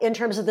strata in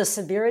terms of the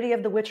severity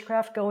of the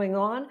witchcraft going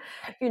on.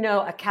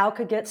 A cow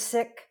could get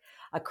sick,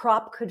 a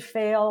crop could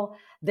fail,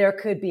 there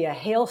could be a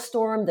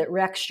hailstorm that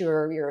wrecks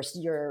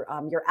your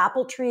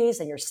apple trees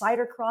and your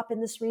cider crop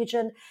in this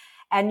region.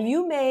 And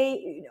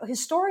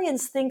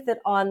historians think that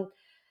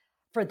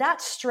for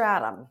that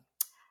stratum,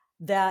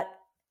 that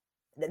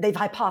they've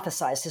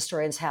hypothesized,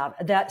 historians have,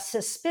 that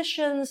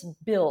suspicions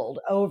build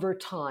over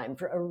time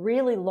for a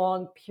really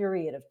long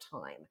period of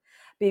time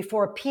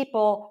before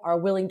people are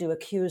willing to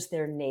accuse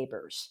their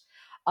neighbors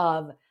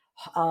of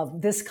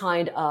this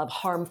kind of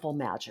harmful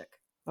magic.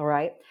 All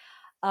right.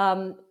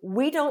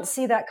 We don't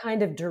see that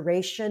kind of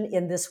duration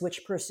in this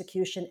witch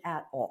persecution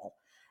at all.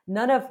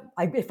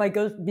 If I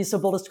be so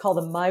bold as to call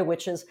them my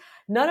witches,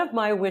 none of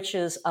my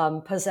witches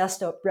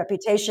possessed a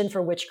reputation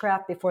for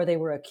witchcraft before they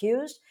were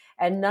accused,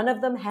 and none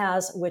of them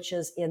has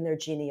witches in their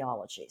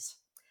genealogies.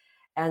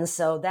 And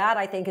so that,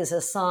 I think, is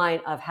a sign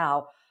of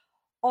how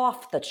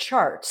off the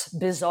charts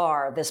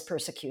bizarre this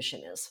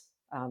persecution is,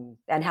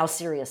 and how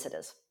serious it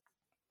is.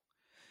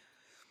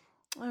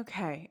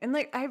 Okay. And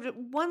I have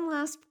one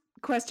last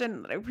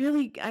question that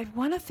I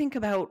want to think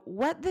about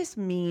what this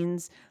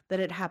means that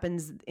it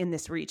happens in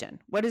this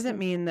region. What does it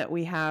mean that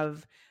we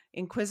have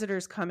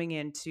inquisitors coming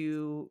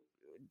into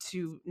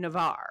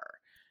Navarre?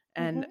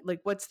 And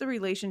what's the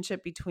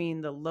relationship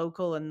between the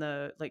local and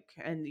the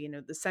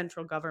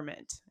central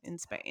government in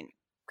Spain?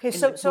 Okay,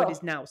 so what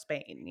is now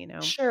Spain,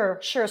 Sure.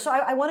 So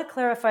I want to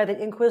clarify that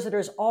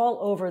inquisitors all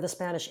over the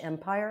Spanish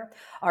Empire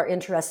are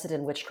interested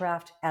in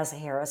witchcraft as a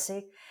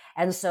heresy.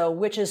 And so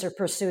witches are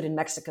pursued in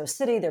Mexico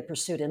City, they're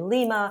pursued in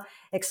Lima,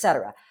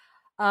 etc.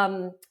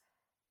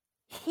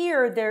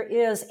 Here, there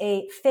is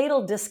a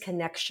fatal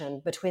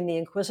disconnection between the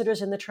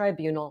inquisitors in the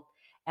tribunal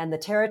and the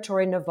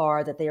territory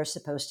Navarre that they are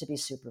supposed to be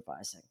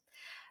supervising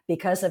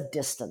because of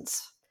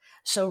distance.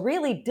 So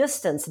really,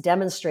 distance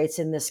demonstrates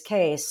in this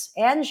case,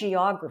 and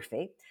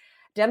geography,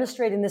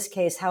 demonstrate in this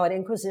case how an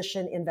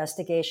Inquisition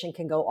investigation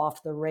can go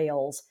off the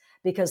rails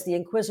because the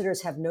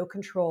inquisitors have no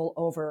control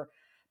over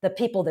the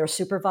people they're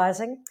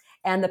supervising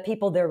and the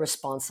people they're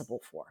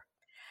responsible for.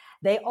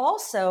 They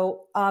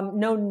also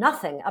know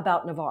nothing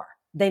about Navarre.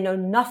 They know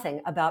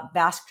nothing about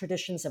Basque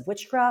traditions of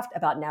witchcraft,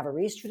 about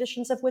Navarrese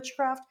traditions of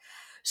witchcraft.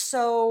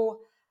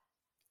 So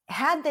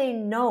had they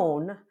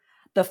known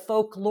the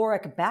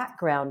folkloric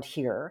background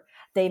here,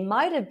 they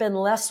might have been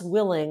less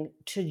willing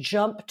to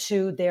jump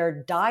to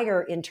their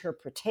dire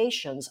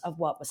interpretations of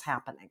what was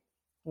happening,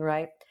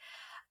 right?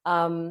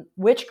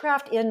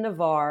 Witchcraft in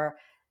Navarre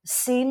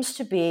seems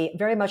to be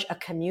very much a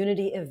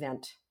community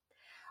event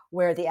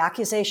where the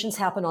accusations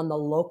happen on the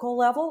local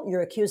level.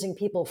 You're accusing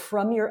people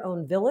from your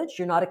own village.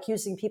 You're not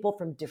accusing people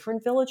from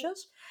different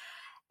villages.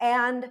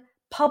 And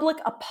public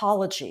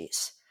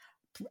apologies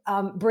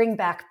bring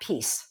back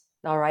peace.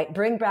 All right,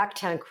 bring back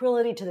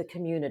tranquility to the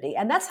community.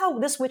 And that's how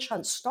this witch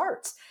hunt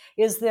starts,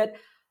 is that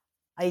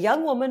a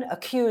young woman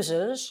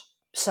accuses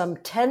some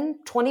 10,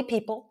 20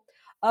 people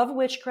of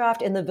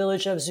witchcraft in the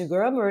village of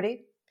Zugarramurdi.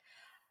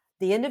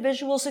 The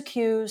individuals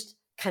accused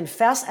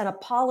confess and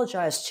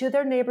apologize to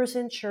their neighbors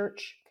in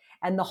church,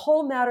 and the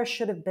whole matter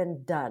should have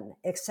been done,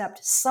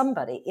 except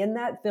somebody in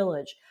that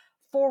village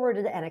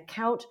forwarded an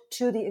account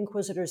to the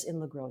inquisitors in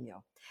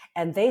Logroño.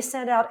 And they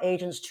sent out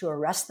agents to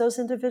arrest those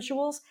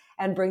individuals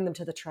and bring them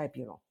to the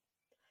tribunal.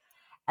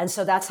 And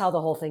so that's how the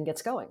whole thing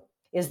gets going,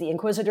 is the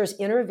inquisitors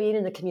intervene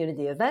in the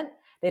community event.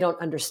 They don't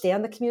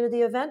understand the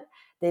community event.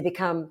 They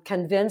become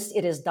convinced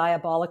it is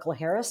diabolical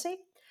heresy,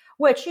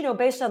 which,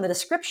 based on the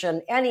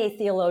description, any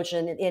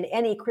theologian in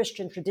any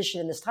Christian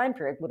tradition in this time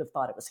period would have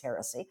thought it was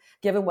heresy,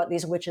 given what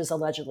these witches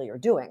allegedly are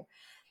doing.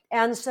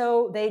 And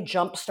so they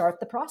jumpstart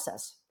the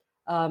process.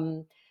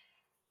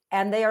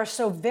 And they are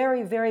so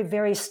very, very,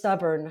 very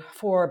stubborn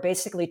for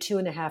basically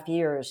 2.5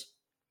 years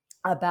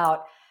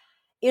about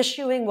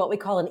issuing what we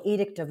call an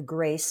edict of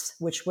grace,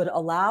 which would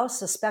allow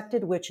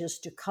suspected witches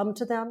to come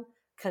to them,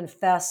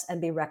 confess, and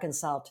be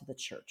reconciled to the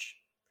church.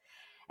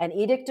 An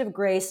edict of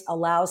grace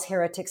allows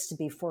heretics to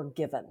be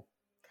forgiven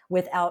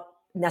without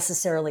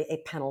necessarily a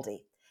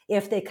penalty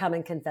if they come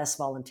and confess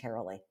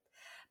voluntarily.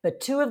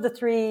 But 2 of the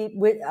 3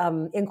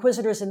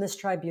 inquisitors in this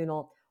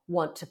tribunal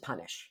want to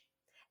punish.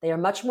 They are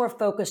much more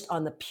focused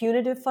on the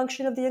punitive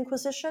function of the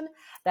Inquisition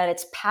than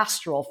its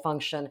pastoral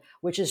function,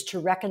 which is to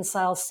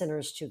reconcile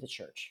sinners to the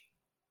church.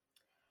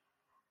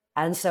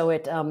 And so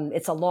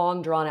it's a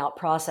long, drawn-out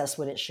process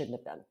when it shouldn't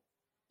have been.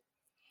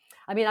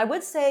 I mean, I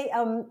would say,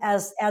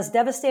 as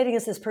devastating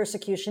as this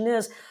persecution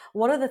is,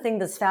 one of the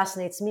things that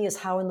fascinates me is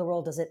how in the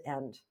world does it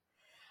end?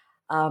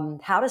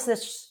 How has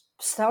this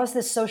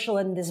social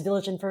and this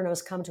village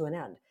infernos come to an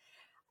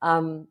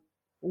end?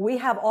 We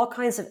have all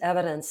kinds of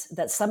evidence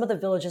that some of the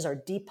villages are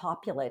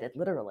depopulated,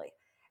 literally,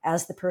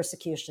 as the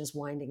persecution is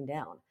winding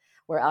down,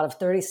 where out of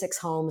 36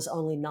 homes,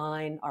 only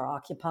 9 are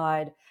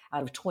occupied.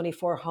 Out of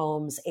 24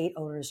 homes, 8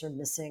 owners are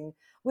missing.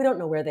 We don't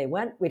know where they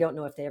went. We don't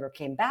know if they ever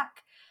came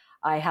back.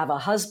 I have a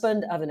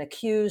husband of an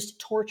accused,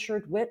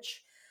 tortured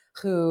witch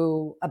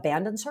who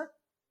abandons her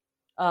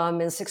in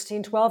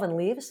 1612 and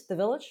leaves the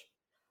village.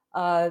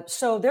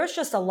 So there's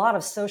just a lot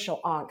of social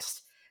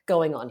angst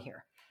going on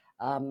here.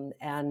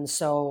 And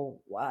so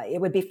it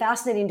would be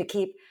fascinating to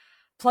keep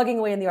plugging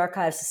away in the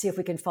archives to see if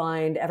we can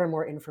find ever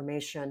more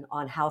information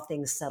on how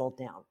things settled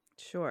down.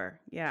 Sure.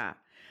 Yeah.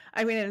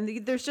 I mean,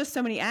 and there's just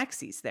so many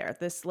axes there.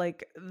 This,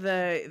 like,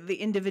 the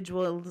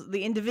individuals,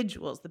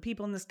 the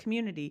people in this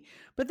community.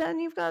 But then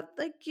you've got,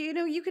 like,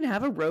 you can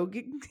have a rogue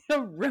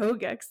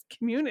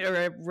ex-community or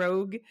a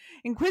rogue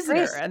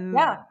inquisitor, and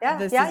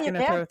this is going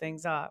to throw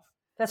things off.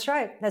 That's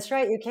right.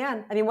 You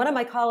can. I mean, one of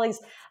my colleagues,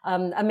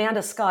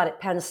 Amanda Scott at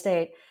Penn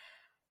State,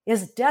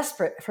 is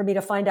desperate for me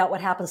to find out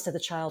what happens to the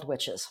child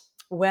witches,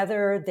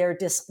 whether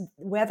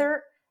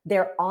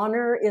their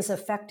honor is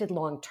affected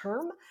long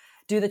term.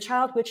 Do the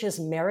child witches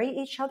marry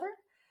each other?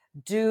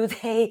 Do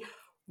they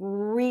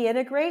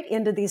reintegrate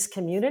into these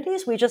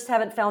communities? We just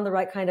haven't found the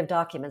right kind of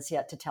documents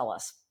yet to tell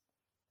us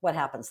what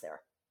happens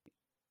there.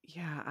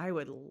 Yeah, I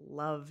would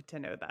love to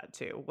know that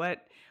too.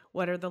 What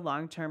are the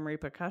long-term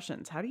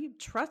repercussions? How do you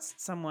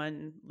trust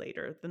someone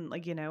later? Then,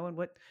 and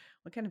what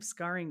kind of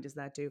scarring does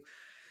that do?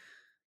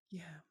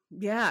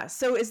 Yeah.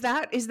 So is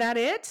that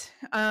it?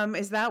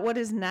 Is that what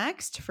is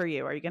next for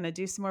you? Are you going to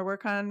do some more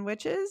work on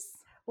witches?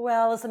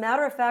 Well, as a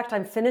matter of fact,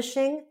 I'm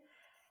finishing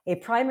a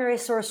primary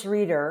source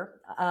reader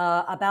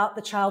about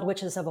the child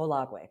witches of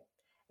Olagwe.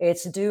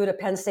 It's due to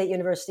Penn State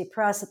University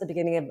Press at the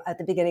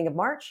beginning of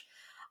March.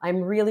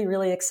 I'm really,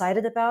 really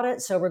excited about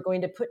it. So we're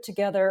going to put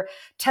together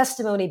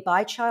testimony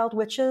by child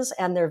witches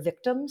and their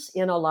victims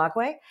in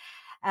Olagwe,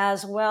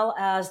 as well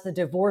as the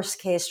divorce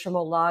case from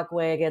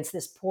Olagwe against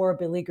this poor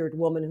beleaguered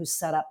woman who's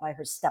set up by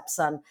her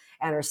stepson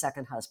and her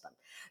second husband.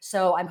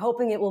 So I'm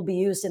hoping it will be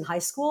used in high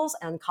schools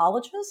and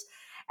colleges.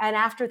 And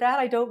after that,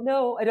 I don't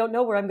know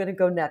where I'm going to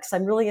go next.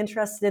 I'm really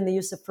interested in the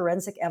use of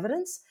forensic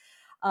evidence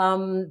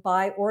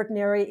by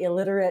ordinary,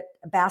 illiterate,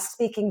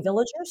 Basque-speaking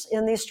villagers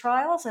in these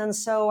trials. And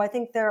so I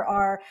think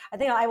I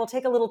will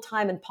take a little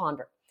time and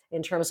ponder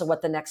in terms of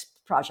what the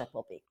next project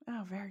will be.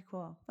 Oh, very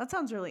cool. That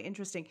sounds really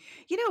interesting.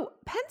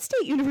 Penn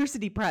State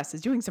University Press is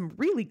doing some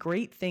really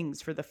great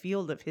things for the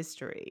field of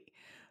history.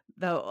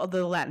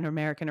 The Latin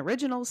American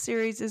Originals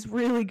series is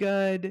really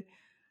good.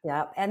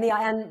 Yeah,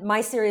 and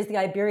my series, The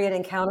Iberian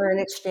Encounter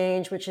and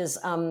Exchange, which is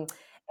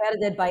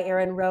edited by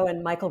Aaron Rowe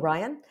and Michael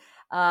Ryan,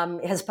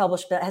 has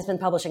been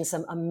publishing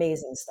some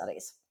amazing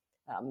studies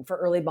for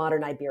early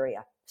modern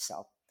Iberia.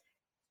 So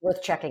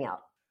worth checking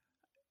out.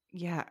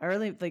 Yeah,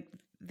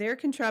 their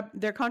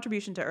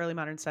contribution to early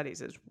modern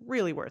studies is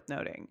really worth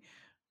noting.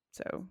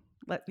 So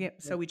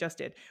we just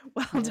did.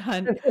 Well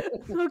done.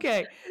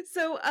 Okay.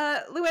 So,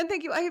 Lou-Anne,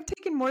 thank you. I have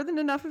taken more than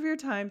enough of your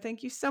time.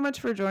 Thank you so much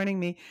for joining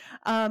me.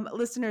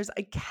 Listeners,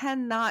 I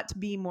cannot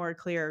be more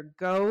clear.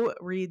 Go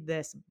read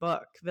this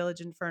book, Village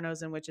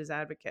Infernos and Witches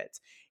Advocates.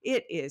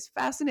 It is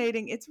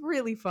fascinating. It's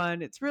really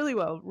fun. It's really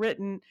well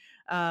written.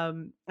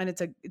 And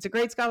it's a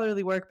great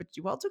scholarly work, but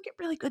you also get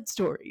really good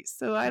stories.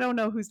 So I don't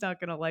know who's not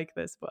going to like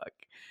this book.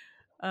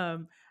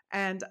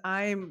 And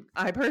I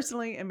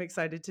personally am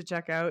excited to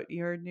check out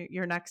your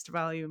next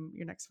volume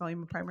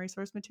of primary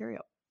source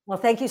material. Well,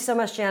 thank you so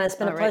much, Jana. It's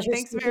been a pleasure.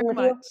 Thanks very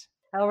much.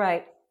 All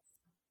right.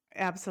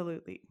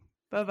 Absolutely.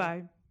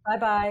 Bye-bye.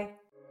 Bye-bye.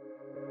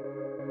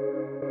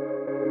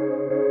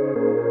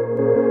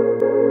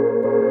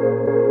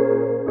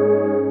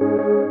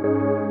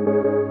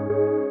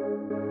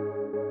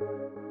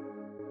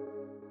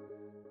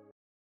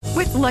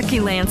 With Lucky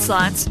Land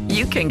Slots,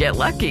 you can get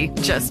lucky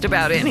just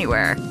about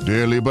anywhere.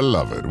 Dearly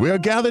beloved, we are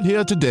gathered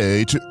here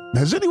today to...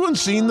 Has anyone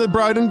seen the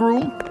bride and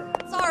groom?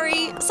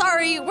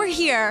 Sorry, we're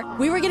here.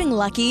 We were getting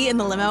lucky in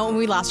the limo and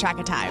we lost track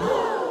of time.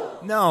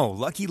 No,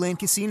 Lucky Land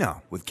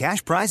Casino, with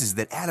cash prizes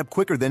that add up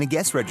quicker than a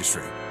guest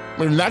registry.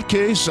 In that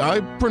case,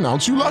 I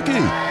pronounce you lucky.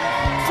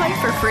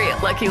 Play for free at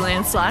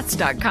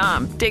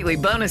LuckyLandSlots.com. Daily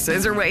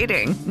bonuses are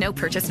waiting. No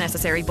purchase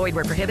necessary. Void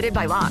where prohibited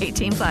by law.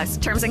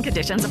 18+. Terms and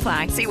conditions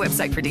apply. See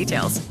website for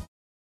details.